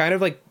 It kind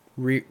of like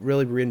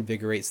really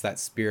reinvigorates that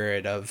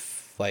spirit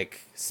of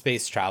like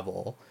space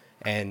travel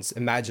and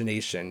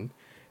imagination.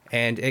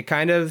 And it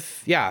kind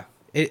of,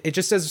 it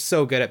just does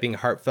so good at being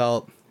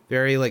heartfelt,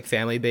 very like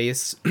family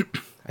based.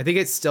 I think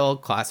it's still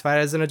classified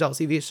as an adult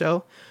TV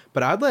show,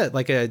 but I'd let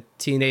like a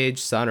teenage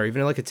son or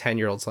even like a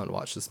 10-year-old son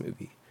watch this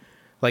movie.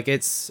 Like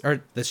this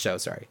show,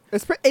 sorry.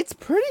 It's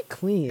pretty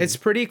clean. It's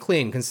pretty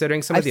clean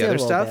considering some of the other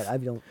stuff.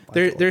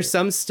 There's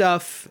some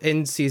stuff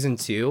in season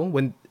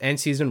 2 and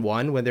season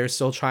 1 when they're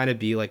still trying to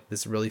be like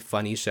this really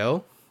funny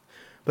show.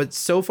 But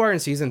so far in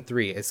season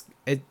 3,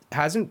 it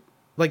hasn't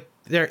like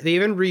they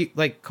even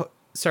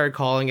started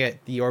calling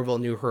it The Orville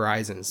New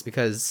Horizons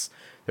because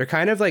they're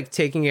kind of like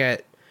taking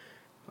it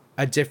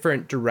a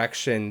different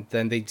direction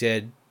than they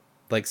did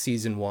like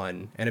season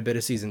 1 and a bit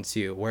of season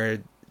 2,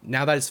 where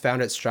now that it's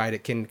found its stride,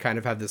 it can kind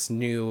of have this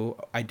new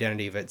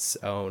identity of its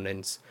own.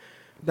 And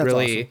That's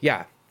really, awesome.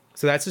 yeah.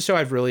 So that's a show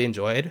I've really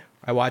enjoyed.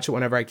 I watch it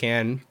whenever I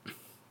can.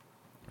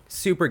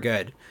 Super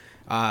good.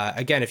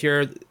 Again, if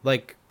you're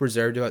like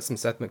reserved about some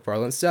Seth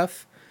MacFarlane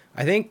stuff,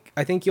 I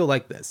think you'll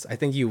like this. I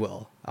think you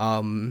will.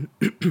 Awesome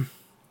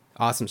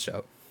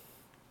show.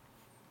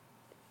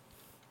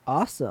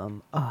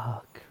 Awesome.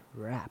 Oh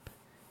crap.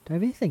 Do I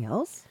have anything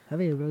else?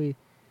 Have I really?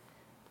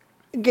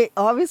 Okay,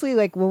 obviously,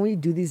 like when we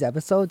do these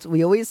episodes,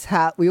 we always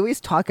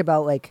talk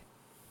about like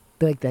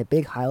the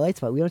big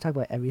highlights, but we don't talk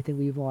about everything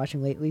we've been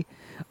watching lately.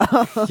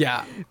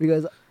 Yeah.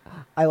 Because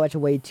I watch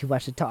way too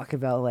much to talk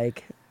about.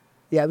 Like,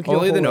 yeah, we can do a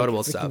Only the whole, like,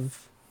 notable freaking-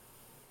 stuff.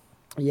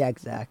 Yeah,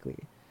 exactly.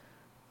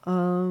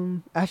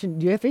 Ashton,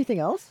 do you have anything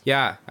else?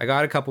 Yeah, I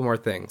got a couple more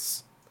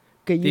things.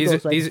 Okay, you go.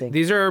 So I can think.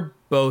 These are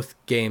both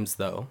games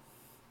though.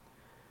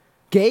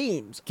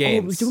 Games. Oh, we're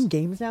Games. doing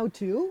games now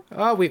too.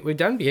 Oh, we've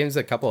done games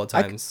a couple of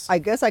times. I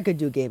guess I could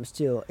do games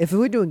too. If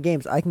we're doing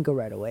games, I can go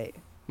right away.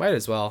 Might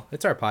as well.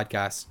 It's our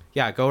podcast.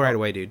 Yeah, go right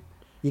away, dude.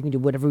 You can do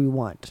whatever we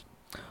want.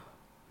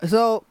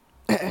 So,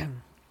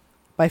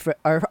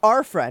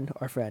 our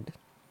friend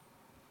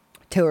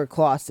Taylor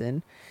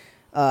Clausen,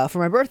 for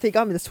my birthday,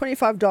 got me this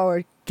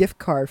 $25 gift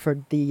card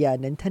for the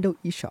Nintendo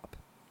eShop,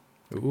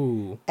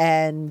 Ooh.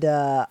 and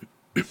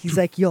he's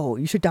like, "Yo,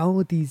 you should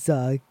download these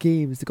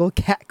games to go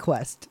Cat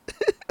Quest."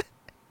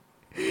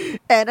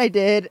 And I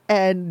did,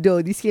 and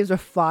no, these games are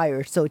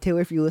fire. So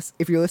Taylor, if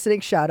you're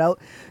listening, shout out.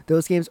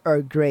 Those games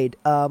are great.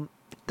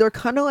 They're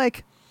kind of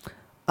like,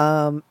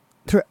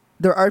 they're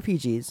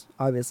RPGs,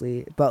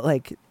 obviously, but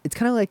like it's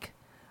kind of like,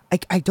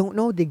 I don't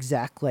know the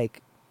exact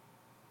like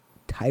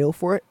title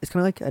for it. It's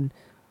kind of like an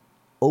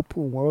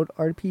open world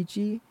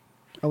RPG.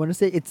 I want to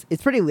say it's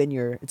pretty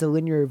linear. It's a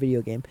linear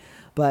video game,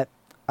 but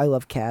I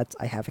love cats.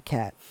 I have a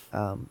cat,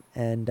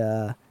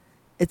 and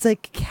it's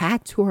like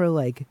cats who are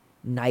like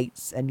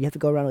knights, and you have to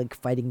go around like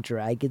fighting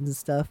dragons and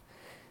stuff.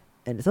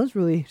 And it sounds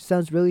really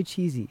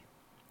cheesy,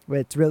 but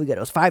it's really good. It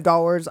was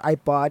 $5. I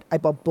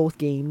bought both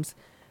games,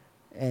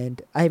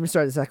 and I haven't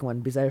started the second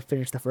one because I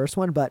finished the first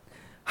one. But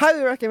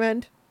highly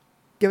recommend.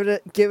 Give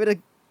it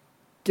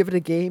a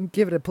game.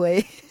 Give it a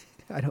play.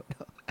 I don't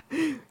know.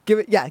 Give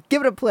it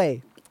a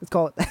play. Let's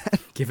call it that.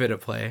 Give it a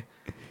play.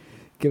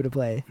 Give it a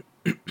play.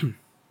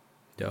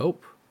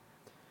 Dope.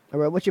 All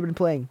right, what you been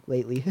playing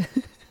lately?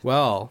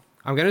 Well,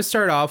 I'm going to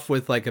start off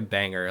with like a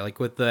banger, like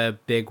with the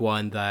big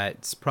one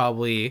that's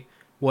probably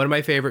one of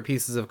my favorite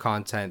pieces of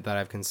content that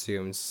I've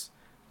consumed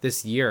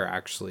this year,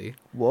 actually.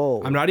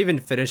 Whoa. I'm not even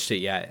finished it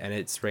yet, and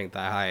it's ranked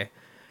that high.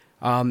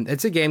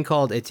 It's a game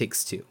called It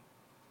Takes Two.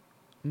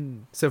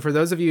 So for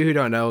those of you who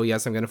don't know,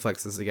 yes, I'm going to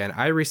flex this again.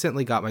 I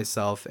recently got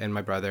myself and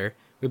my brother,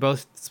 we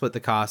both split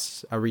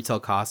a retail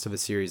cost of a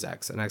Series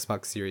X, an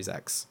Xbox Series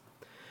X.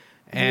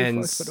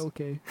 And but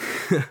okay.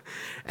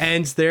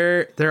 and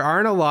there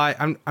aren't a lot.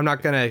 I'm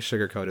not gonna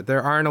sugarcoat it.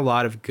 There aren't a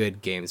lot of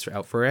good games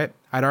out for it.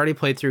 I'd already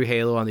played through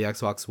Halo on the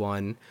Xbox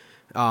One.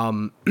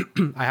 I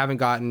haven't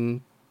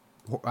gotten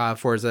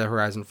Forza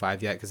Horizon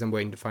 5 yet because I'm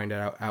waiting to find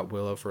out at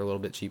Willow for a little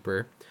bit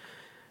cheaper.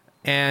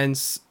 And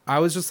I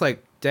was just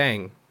like,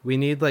 dang, we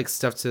need like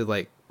stuff to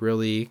like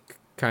really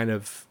kind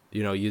of,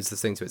 you know, use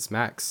this thing to its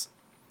max.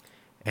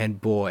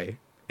 And boy,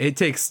 It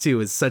Takes Two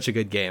is such a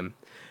good game.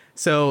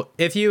 So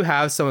if you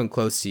have someone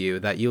close to you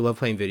that you love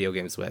playing video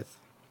games with,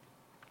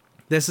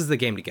 this is the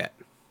game to get.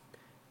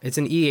 It's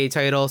an EA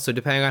title, so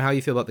depending on how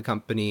you feel about the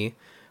company,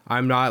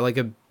 I'm not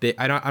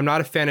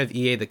a fan of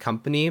EA the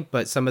company,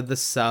 but some of the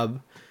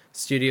sub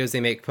studios they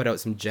make put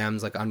out some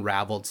gems like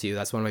Unravel 2.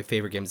 That's one of my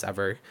favorite games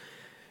ever.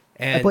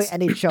 And I play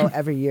NHL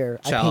every year.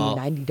 I Chell.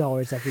 pay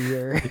 $90 every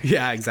year.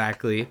 Yeah,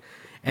 exactly.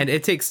 And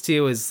It Takes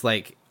Two is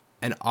like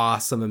an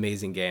awesome,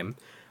 amazing game.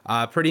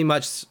 Pretty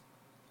much,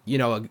 you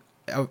know,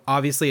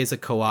 obviously it's a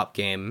co-op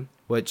game,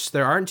 which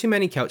there aren't too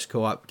many couch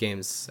co-op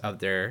games out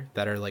there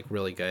that are like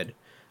really good.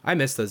 I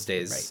miss those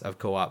days of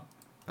co-op,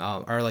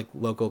 or like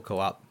local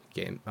co-op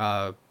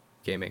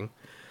gaming.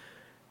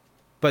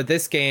 But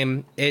this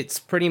game, it's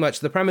pretty much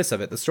the premise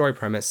of it. The story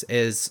premise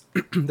is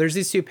there's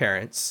these two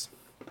parents,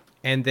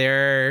 and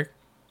they're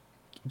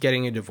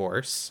getting a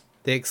divorce.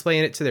 They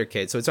explain it to their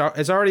kid, so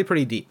it's already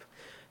pretty deep.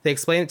 They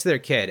explain it to their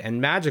kid,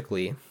 and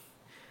magically,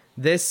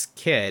 this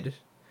kid,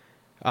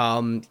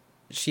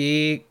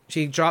 she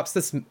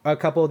drops a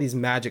couple of these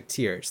magic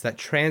tears that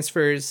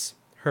transfers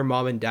her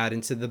mom and dad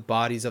into the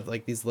bodies of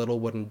like these little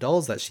wooden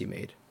dolls that she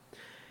made.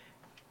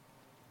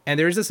 And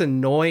there's this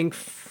annoying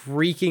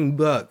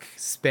freaking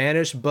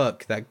Spanish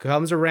book that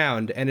comes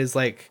around and is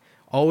like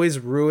always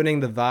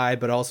ruining the vibe,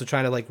 but also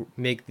trying to like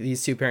make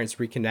these two parents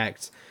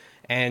reconnect.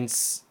 And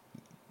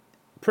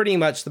pretty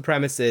much the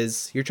premise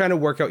is you're trying to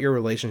work out your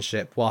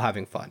relationship while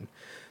having fun.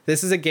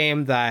 This is a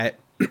game that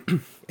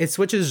it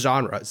switches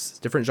genres,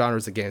 different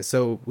genres of games.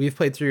 So we've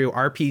played through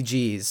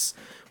RPGs,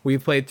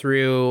 we've played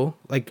through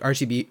like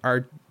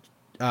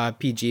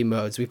RPG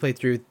modes, we played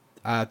through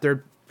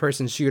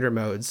third-person shooter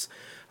modes,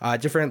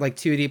 different like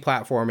 2D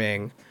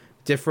platforming,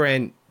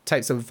 different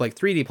types of like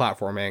 3D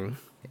platforming,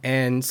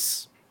 and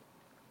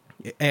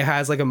It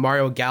has like a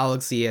Mario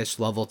Galaxy-ish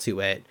level to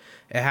it.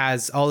 It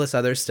has all this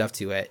other stuff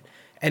to it.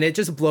 And it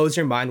just blows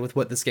your mind with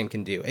what this game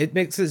can do. It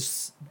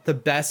mixes the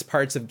best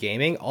parts of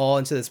gaming all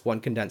into this one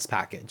condensed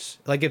package.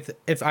 Like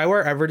if I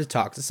were ever to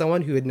talk to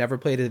someone who had never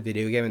played a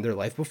video game in their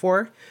life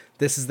before,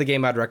 this is the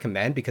game I'd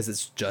recommend because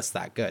it's just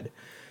that good.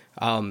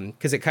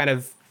 Because it kind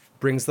of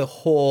brings the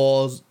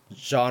whole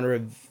genre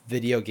of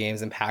video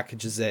games and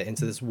packages it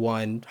into this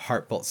one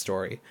heartfelt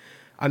story.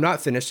 I'm not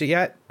finished it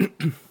yet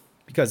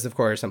because, of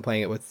course, I'm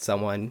playing it with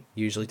someone.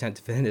 Usually tend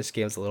to finish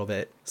games a little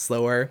bit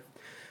slower.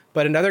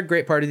 But another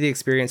great part of the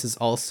experience is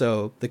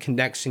also the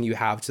connection you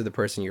have to the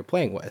person you're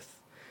playing with.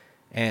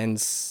 And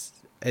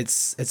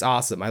it's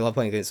awesome. I love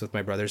playing games with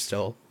my brother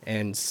still.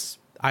 And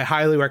I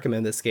highly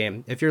recommend this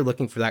game if you're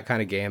looking for that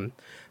kind of game.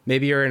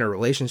 Maybe you're in a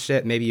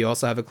relationship. Maybe you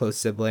also have a close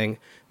sibling.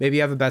 Maybe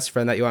you have a best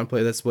friend that you want to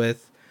play this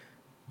with.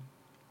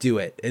 Do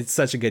it. It's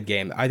such a good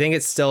game. I think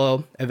it's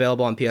still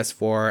available on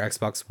PS4,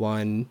 Xbox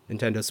One,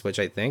 Nintendo Switch,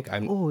 I think.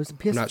 It's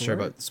PS4? I'm not sure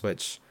about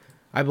Switch.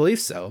 I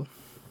believe so.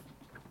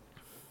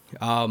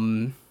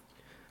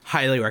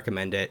 Highly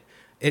recommend it.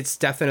 It's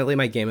definitely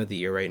my game of the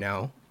year right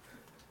now.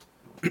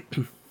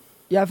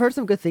 Yeah, I've heard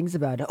some good things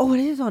about it. Oh,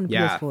 it is on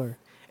PS4.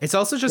 It's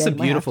also just a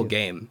beautiful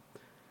game.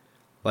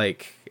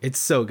 Like, it's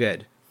so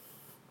good.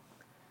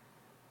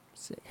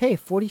 Hey,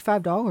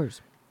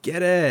 $45.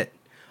 Get it.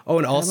 Oh,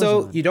 and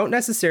also, you don't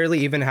necessarily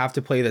even have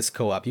to play this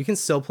co-op. You can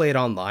still play it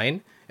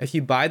online. If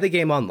you buy the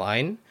game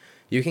online,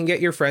 you can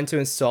get your friend to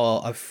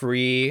install a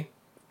free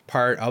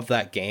part of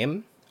that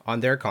game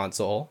on their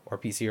console or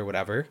PC or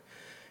whatever.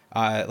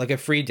 Like a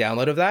free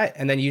download of that,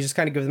 and then you just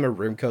kind of give them a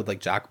room code like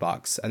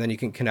Jackbox, and then you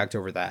can connect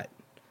over that.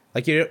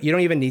 Like you don't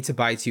even need to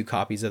buy 2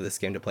 copies of this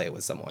game to play it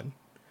with someone.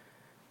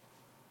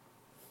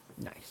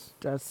 Nice.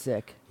 That's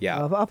sick. Yeah.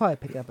 I'll probably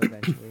pick it up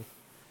eventually.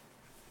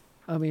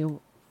 I mean,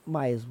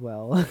 might as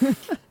well.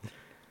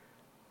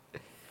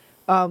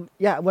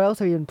 Yeah, what else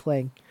have you been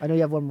playing? I know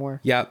you have one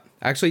more. Yeah,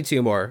 actually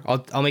 2 more.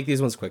 I'll make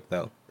these ones quick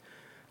though.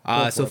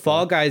 So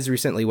Fall Guys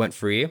recently went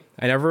free.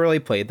 I never really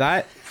played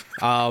that.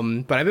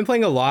 But I've been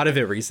playing a lot of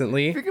it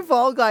recently. Freaking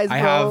Fall Guys,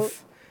 bro.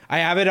 I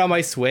have it on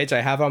my Switch.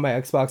 I have it on my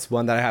Xbox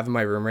One that I have in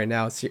my room right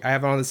now. I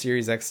have it on the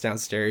Series X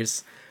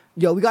downstairs.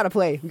 Yo, we gotta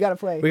play. We gotta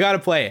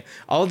play.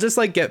 I'll just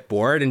like get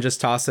bored and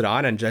just toss it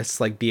on and just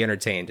like be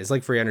entertained. It's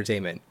like free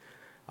entertainment.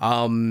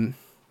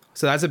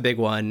 So that's a big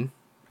one.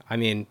 I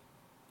mean,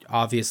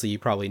 obviously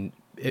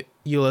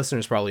you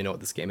listeners probably know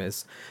what this game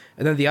is.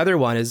 And then the other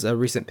one is a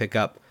recent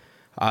pickup.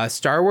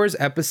 Star Wars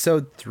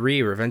Episode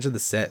 3, Revenge of the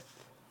Sith.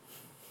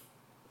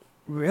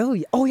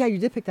 Really? Oh, yeah, you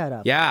did pick that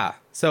up. Yeah.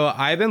 So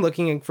I've been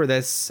looking for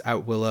this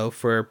at Willow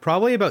for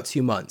probably about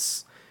 2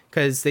 months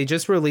because they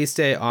just released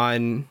it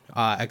on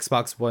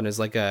Xbox One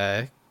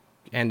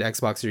and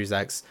Xbox Series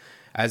X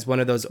as one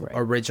of those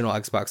original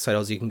Xbox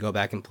titles you can go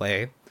back and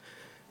play.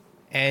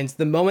 And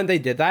the moment they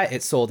did that,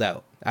 it sold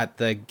out at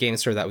the game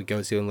store that we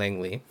go to in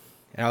Langley.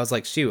 And I was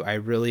like, shoot, I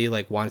really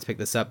wanted to pick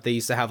this up. They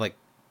used to have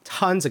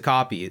tons of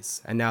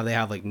copies, and now they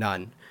have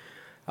none.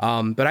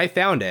 But I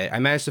found it. I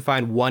managed to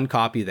find 1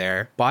 copy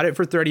there. Bought it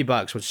for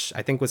 $30, which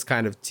I think was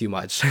kind of too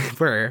much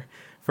for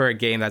a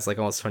game that's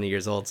almost 20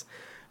 years old.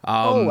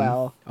 Oh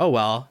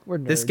well. We're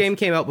nerds. This game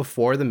came out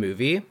before the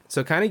movie, so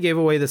it kind of gave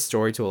away the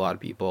story to a lot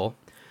of people.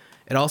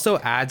 It also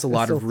adds a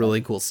lot of really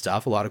cool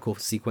stuff, a lot of cool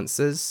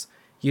sequences.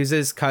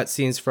 Uses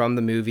cutscenes from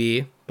the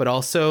movie, but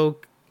also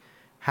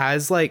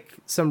has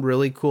some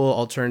really cool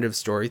alternative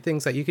story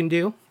things that you can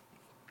do.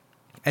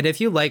 And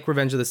if you like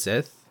Revenge of the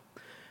Sith,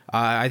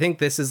 I think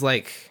this is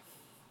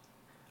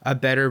a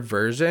better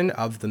version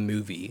of the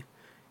movie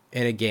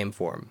in a game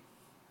form.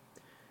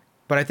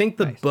 But I think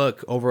the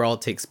book overall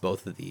takes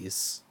both of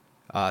these.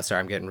 Sorry,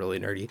 I'm getting really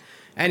nerdy.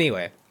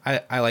 Anyway,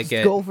 I like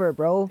it. Go for it,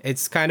 bro.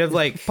 It's kind of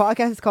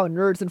podcast is called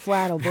Nerds and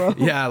Flannel, bro.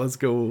 Yeah, let's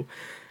go.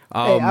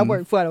 Hey, I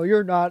wear flannel.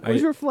 You're not.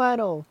 Where's your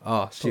flannel?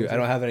 Oh, shoot. I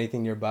don't have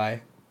anything nearby.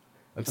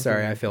 I'm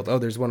sorry. I failed. Oh,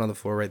 there's one on the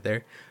floor right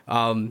there.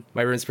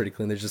 My room's pretty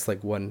clean. There's just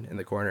one in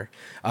the corner.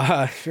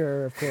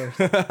 Sure, of course.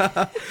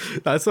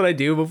 That's what I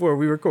do before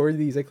we record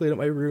these. I clean up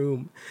my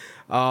room.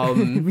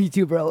 Me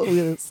too, bro. Look at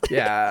this.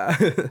 Yeah.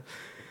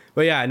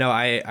 But yeah, no,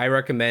 I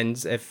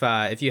recommend if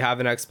you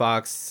have an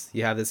Xbox,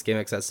 you have this game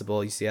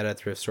accessible, you see it at a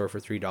thrift store for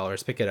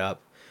 $3, pick it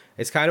up.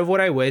 It's kind of what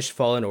I wish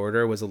Fallen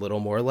Order was a little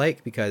more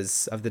like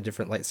because of the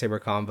different lightsaber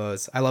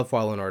combos. I love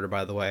Fallen Order,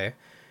 by the way.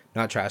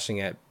 Not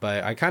trashing it,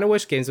 but I kind of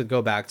wish games would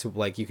go back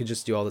to you could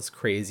just do all this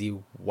crazy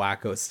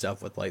wacko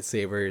stuff with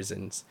lightsabers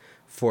and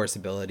force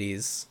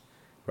abilities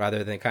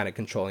rather than kind of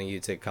controlling you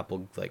to a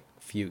couple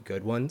few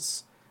good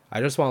ones. I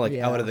just want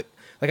out of the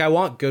I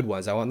want good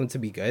ones. I want them to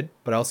be good,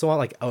 but I also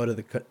want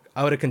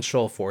out of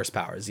control force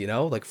powers,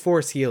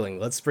 force healing.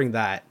 Let's bring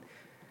that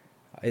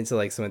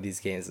into some of these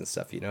games and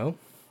stuff,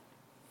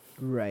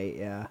 Right,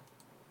 yeah.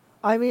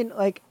 I mean,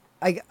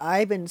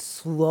 I've been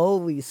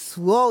slowly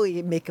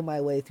making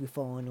my way through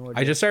Fallen Order.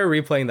 I just started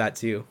replaying that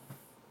too.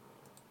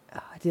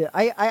 Dude,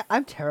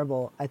 I'm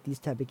terrible at these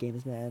type of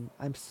games, man.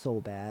 I'm so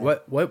bad.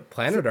 What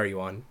planet are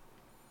you on?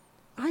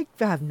 I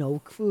have no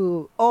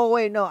clue. Oh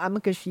wait, no, I'm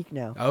a Kashyyyk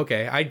now.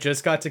 Okay, I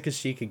just got to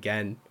Kashyyyk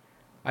again.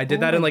 I did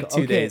Oh that in my like god.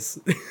 2 days.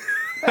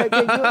 Okay,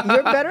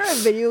 you're better at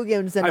video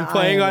games than I'm I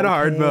playing am. on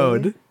hard Okay?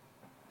 mode.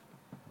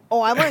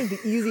 Oh, I'm on the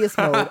easiest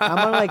mode. I'm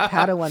on like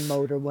Padawan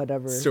mode or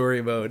whatever.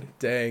 Story mode.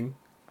 Dang.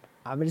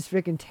 I'm just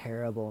freaking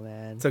terrible,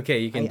 man. It's okay,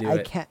 you can do I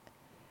it. can't.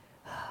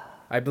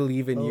 I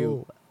believe in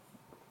you.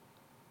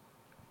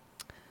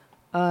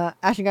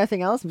 Ashton, got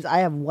anything else? Because I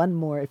have one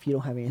more. If you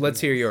don't have anything,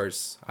 Let's hear else.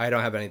 yours. I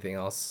don't have anything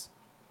else.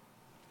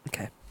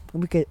 Okay,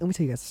 let me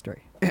tell you guys a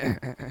story.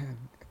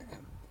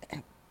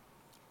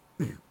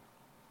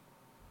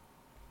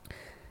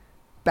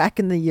 Back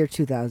in the year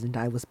 2000,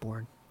 I was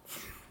born.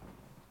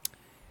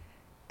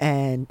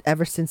 And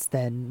ever since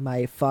then,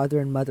 my father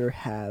and mother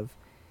have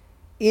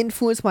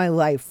influenced my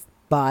life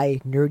by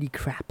nerdy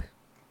crap.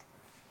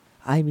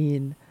 I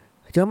mean,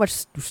 do you know how much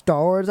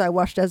Star Wars I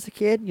watched as a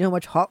kid? You know how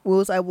much Hot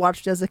Wheels I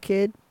watched as a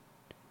kid?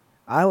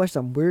 I watched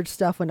some weird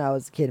stuff when I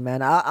was a kid,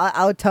 man.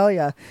 I'll tell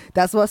you,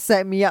 that's what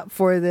set me up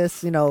for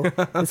this,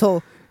 this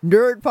whole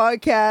nerd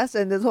podcast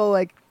and this whole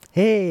like,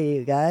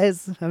 hey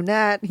guys, I'm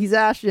Nat, he's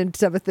Ashton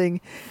type of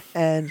thing,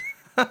 and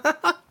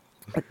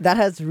that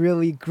has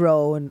really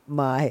grown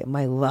my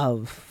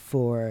love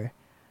for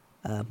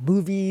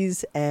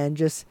movies and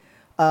just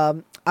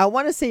I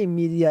want to say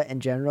media in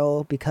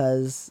general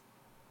because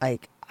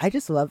like I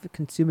just love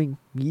consuming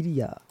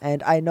media,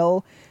 and I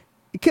know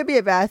it could be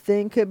a bad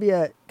thing, could be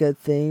a good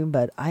thing,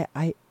 but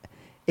I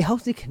it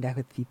helps me connect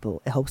with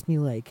people. It helps me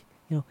like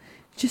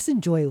just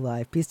enjoy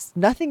life because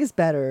nothing is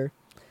better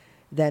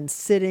than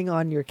sitting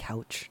on your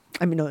couch.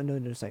 I mean, no,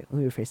 sorry.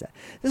 Let me rephrase that.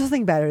 There's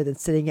nothing better than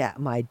sitting at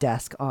my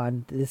desk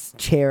on this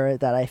chair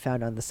that I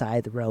found on the side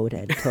of the road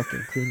and took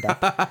and cleaned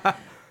up.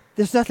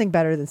 There's nothing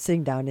better than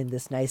sitting down in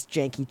this nice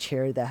janky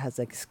chair that has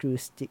like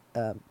screws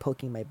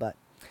poking my butt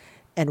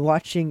and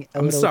watching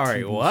a little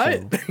sorry, TV what?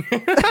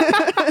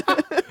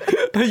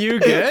 show. Are you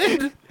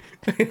good?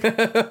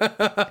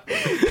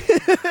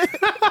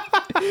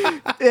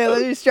 Yeah,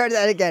 let me start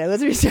that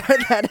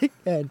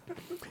again.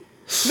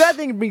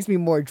 Nothing brings me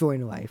more joy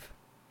in life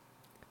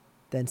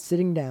than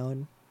sitting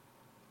down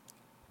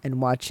and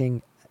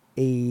watching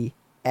a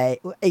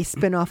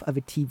spin-off of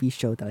a TV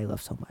show that I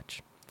love so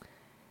much.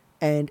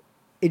 And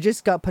it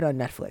just got put on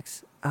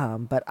Netflix.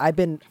 But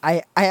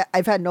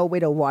I've had no way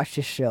to watch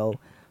this show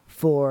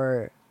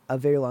for a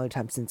very long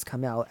time since it's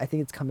come out. I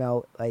think it's came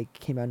out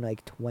in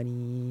like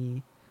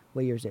 20,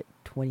 what year is it?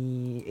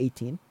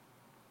 2018.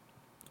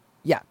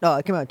 Yeah, no,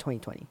 it came out in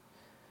 2020.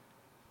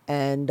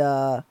 And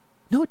no,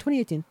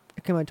 2018.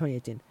 It came out in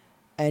 2018.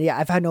 And yeah,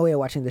 I've had no way of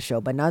watching the show,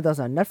 but now that it's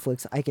on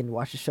Netflix, I can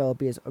watch the show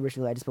because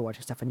originally I just been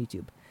watching stuff on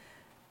YouTube.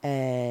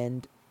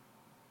 And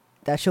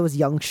that show is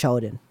Young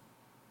Sheldon.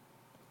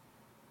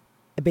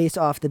 Based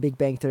off The Big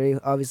Bang Theory,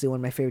 obviously one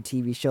of my favorite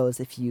TV shows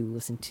if you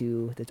listen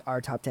to our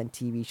top 10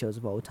 TV shows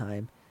of all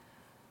time.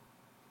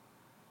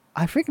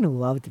 I freaking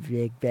love The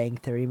Big Bang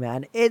Theory,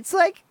 man. It's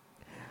like,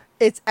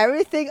 it's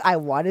everything I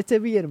want it to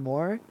be and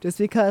more, just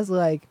because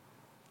like,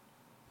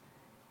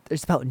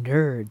 it's about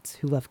nerds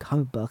who love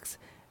comic books,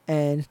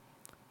 and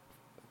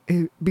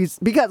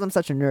because I'm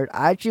such a nerd,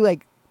 I actually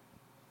like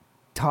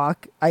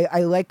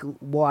I like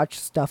watch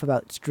stuff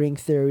about string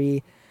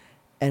theory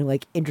and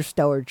like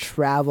interstellar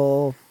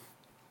travel.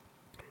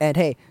 And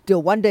hey,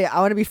 dude, one day I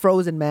want to be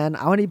frozen, man.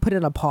 I want to be put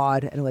in a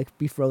pod and like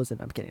be frozen.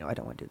 I'm kidding. I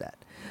don't want to do that.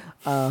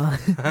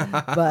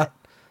 But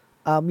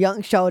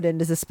Young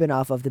Sheldon is a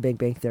spin-off of The Big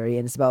Bang Theory,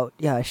 and it's about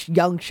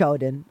young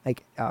Sheldon,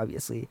 like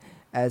obviously,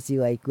 as he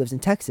like lives in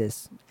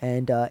Texas,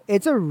 and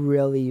it's a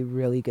really,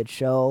 really good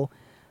show.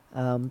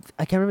 I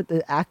can't remember,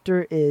 the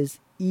actor is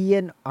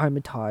Ian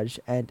Armitage,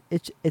 and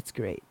it's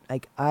great.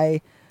 Like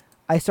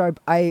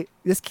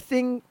this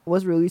thing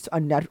was released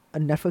on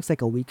Netflix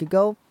like a week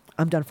ago.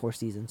 I'm done 4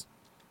 seasons.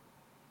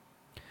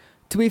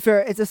 To be fair,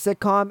 it's a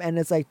sitcom and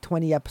it's like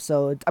 20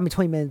 episodes. I mean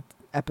 20-minute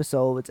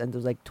episodes, and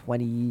there's like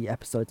 20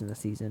 episodes in the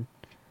season.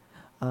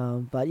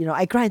 But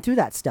I grind through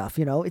that stuff.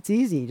 It's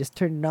easy. Just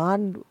turn it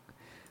on.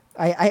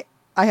 I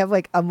have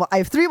I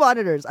have 3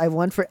 monitors. I have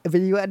one for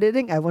video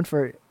editing. I have one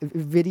for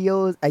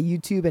videos,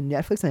 YouTube and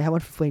Netflix, and I have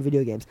one for playing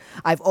video games.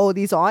 I have all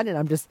these on, and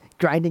I'm just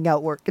grinding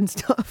out work and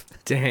stuff.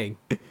 Dang.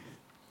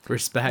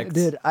 Respect.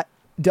 Dude, I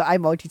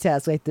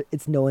multitask like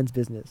it's no one's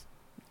business.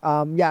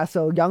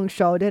 So Young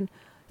Sheldon,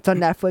 it's on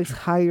Netflix.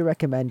 Highly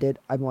recommended.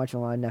 I've been watching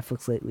a lot of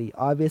Netflix lately,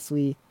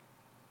 obviously.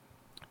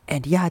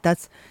 And yeah,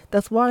 that's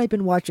what I've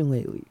been watching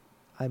lately.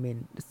 I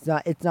mean, it's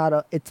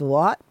a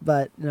lot,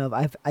 but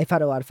I've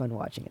had a lot of fun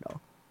watching it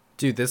all.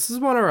 Dude, this is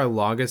one of our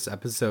longest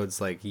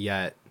episodes like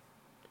yet.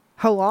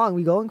 How long are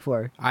we going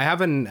for? I have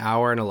an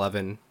hour and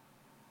 11.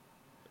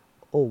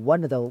 Oh,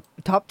 one of the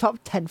top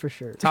 10 for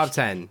sure. Top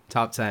 10.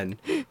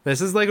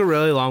 This is like a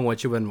really long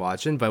What You've Been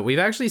Watching, but we've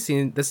actually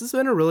seen, this has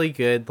been a really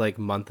good like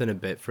month and a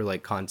bit for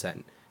like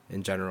content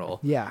in general.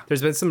 Yeah.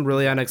 There's been some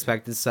really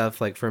unexpected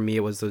stuff. Like for me,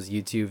 it was those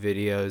YouTube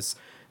videos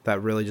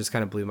that really just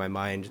kind of blew my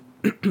mind.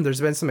 There's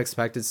been some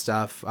expected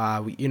stuff.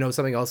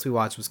 Something else we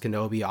watched was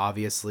Kenobi,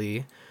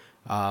 obviously.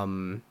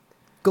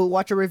 go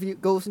watch a review.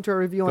 Go listen to a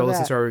review on that. Go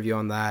listen to our review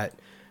on that.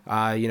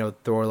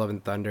 Thor: Love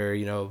and Thunder.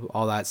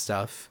 All that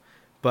stuff.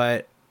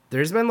 But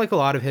there's been like a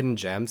lot of hidden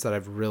gems that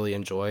I've really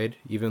enjoyed.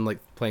 Even like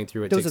playing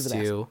through It Takes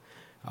Two.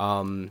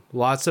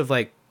 Lots of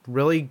like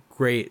really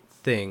great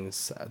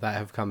things that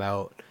have come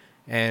out,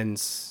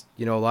 and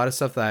a lot of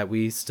stuff that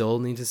we still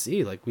need to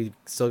see. Like we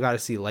still got to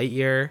see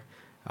Lightyear.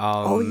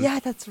 Oh yeah,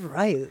 that's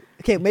right.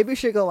 Okay, maybe we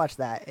should go watch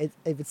that if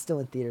it's still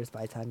in theaters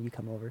by the time you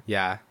come over.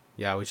 Yeah,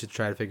 we should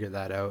try to figure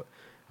that out.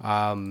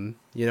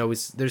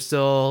 There's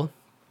still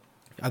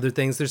other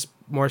things. There's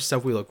more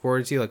stuff we look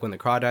forward to, like when the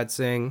Crawdads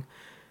sing,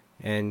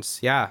 and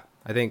yeah,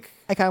 I think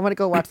I kind of want to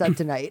go watch that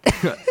tonight.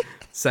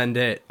 Send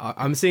it.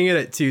 I'm seeing it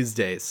at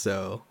Tuesday,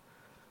 so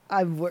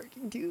I'm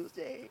working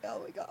Tuesday.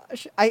 Oh my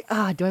gosh.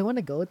 Do I want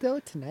to go though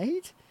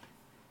tonight?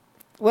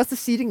 What's the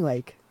seating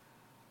like?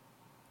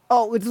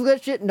 Oh, it's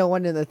legit no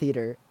one in the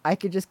theater. I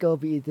could just go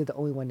be the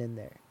only one in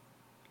there.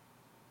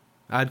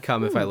 I'd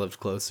come if I lived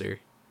closer.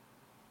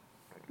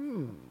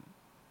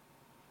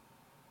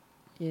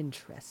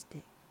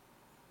 Interesting.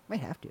 Might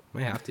have to.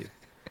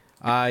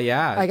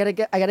 Yeah. I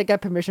gotta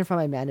get permission from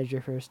my manager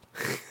first.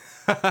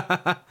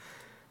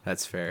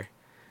 That's fair.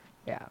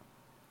 Yeah.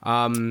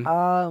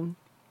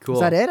 Cool. Is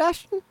that it,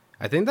 Ashton?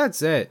 I think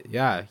that's it.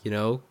 Yeah.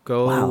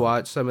 Go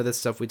watch some of the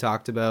stuff we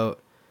talked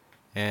about,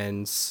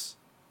 and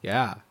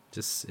yeah,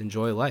 just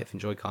enjoy life,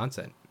 enjoy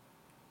content.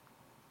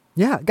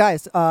 Yeah,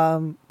 guys.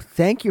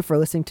 Thank you for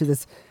listening to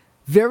this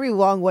very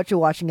long Whatcha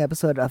Watching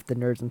episode of the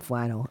Nerds and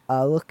Flannel.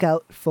 Look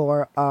out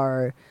for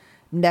our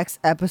next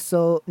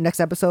episode. What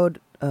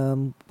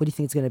do you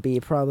think it's gonna be?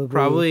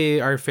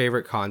 Probably our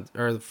favorite content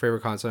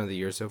of the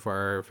year so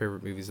far. Our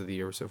favorite movies of the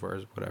year so far,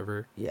 is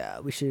whatever. Yeah,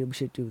 we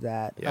should do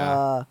that.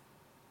 Yeah.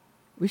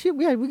 We can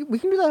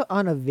do that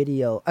on a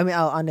video. I mean,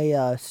 on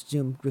a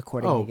Zoom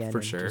recording again. Oh,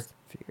 for sure. Just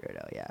figure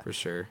it out. Yeah, for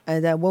sure.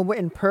 And then when we're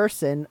in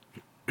person,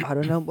 I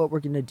don't know what we're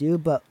gonna do,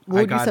 but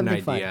we'll do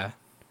something fun. You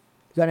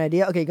got an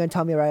idea? Okay, you're gonna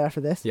tell me right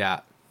after this. Yeah.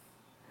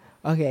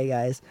 Okay,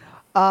 guys.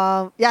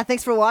 Yeah,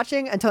 thanks for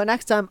watching. Until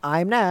next time,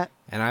 I'm Nat.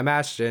 And I'm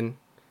Ashton.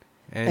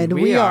 And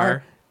we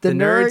are the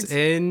Nerds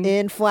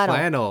in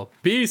Flannel.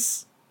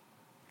 Peace.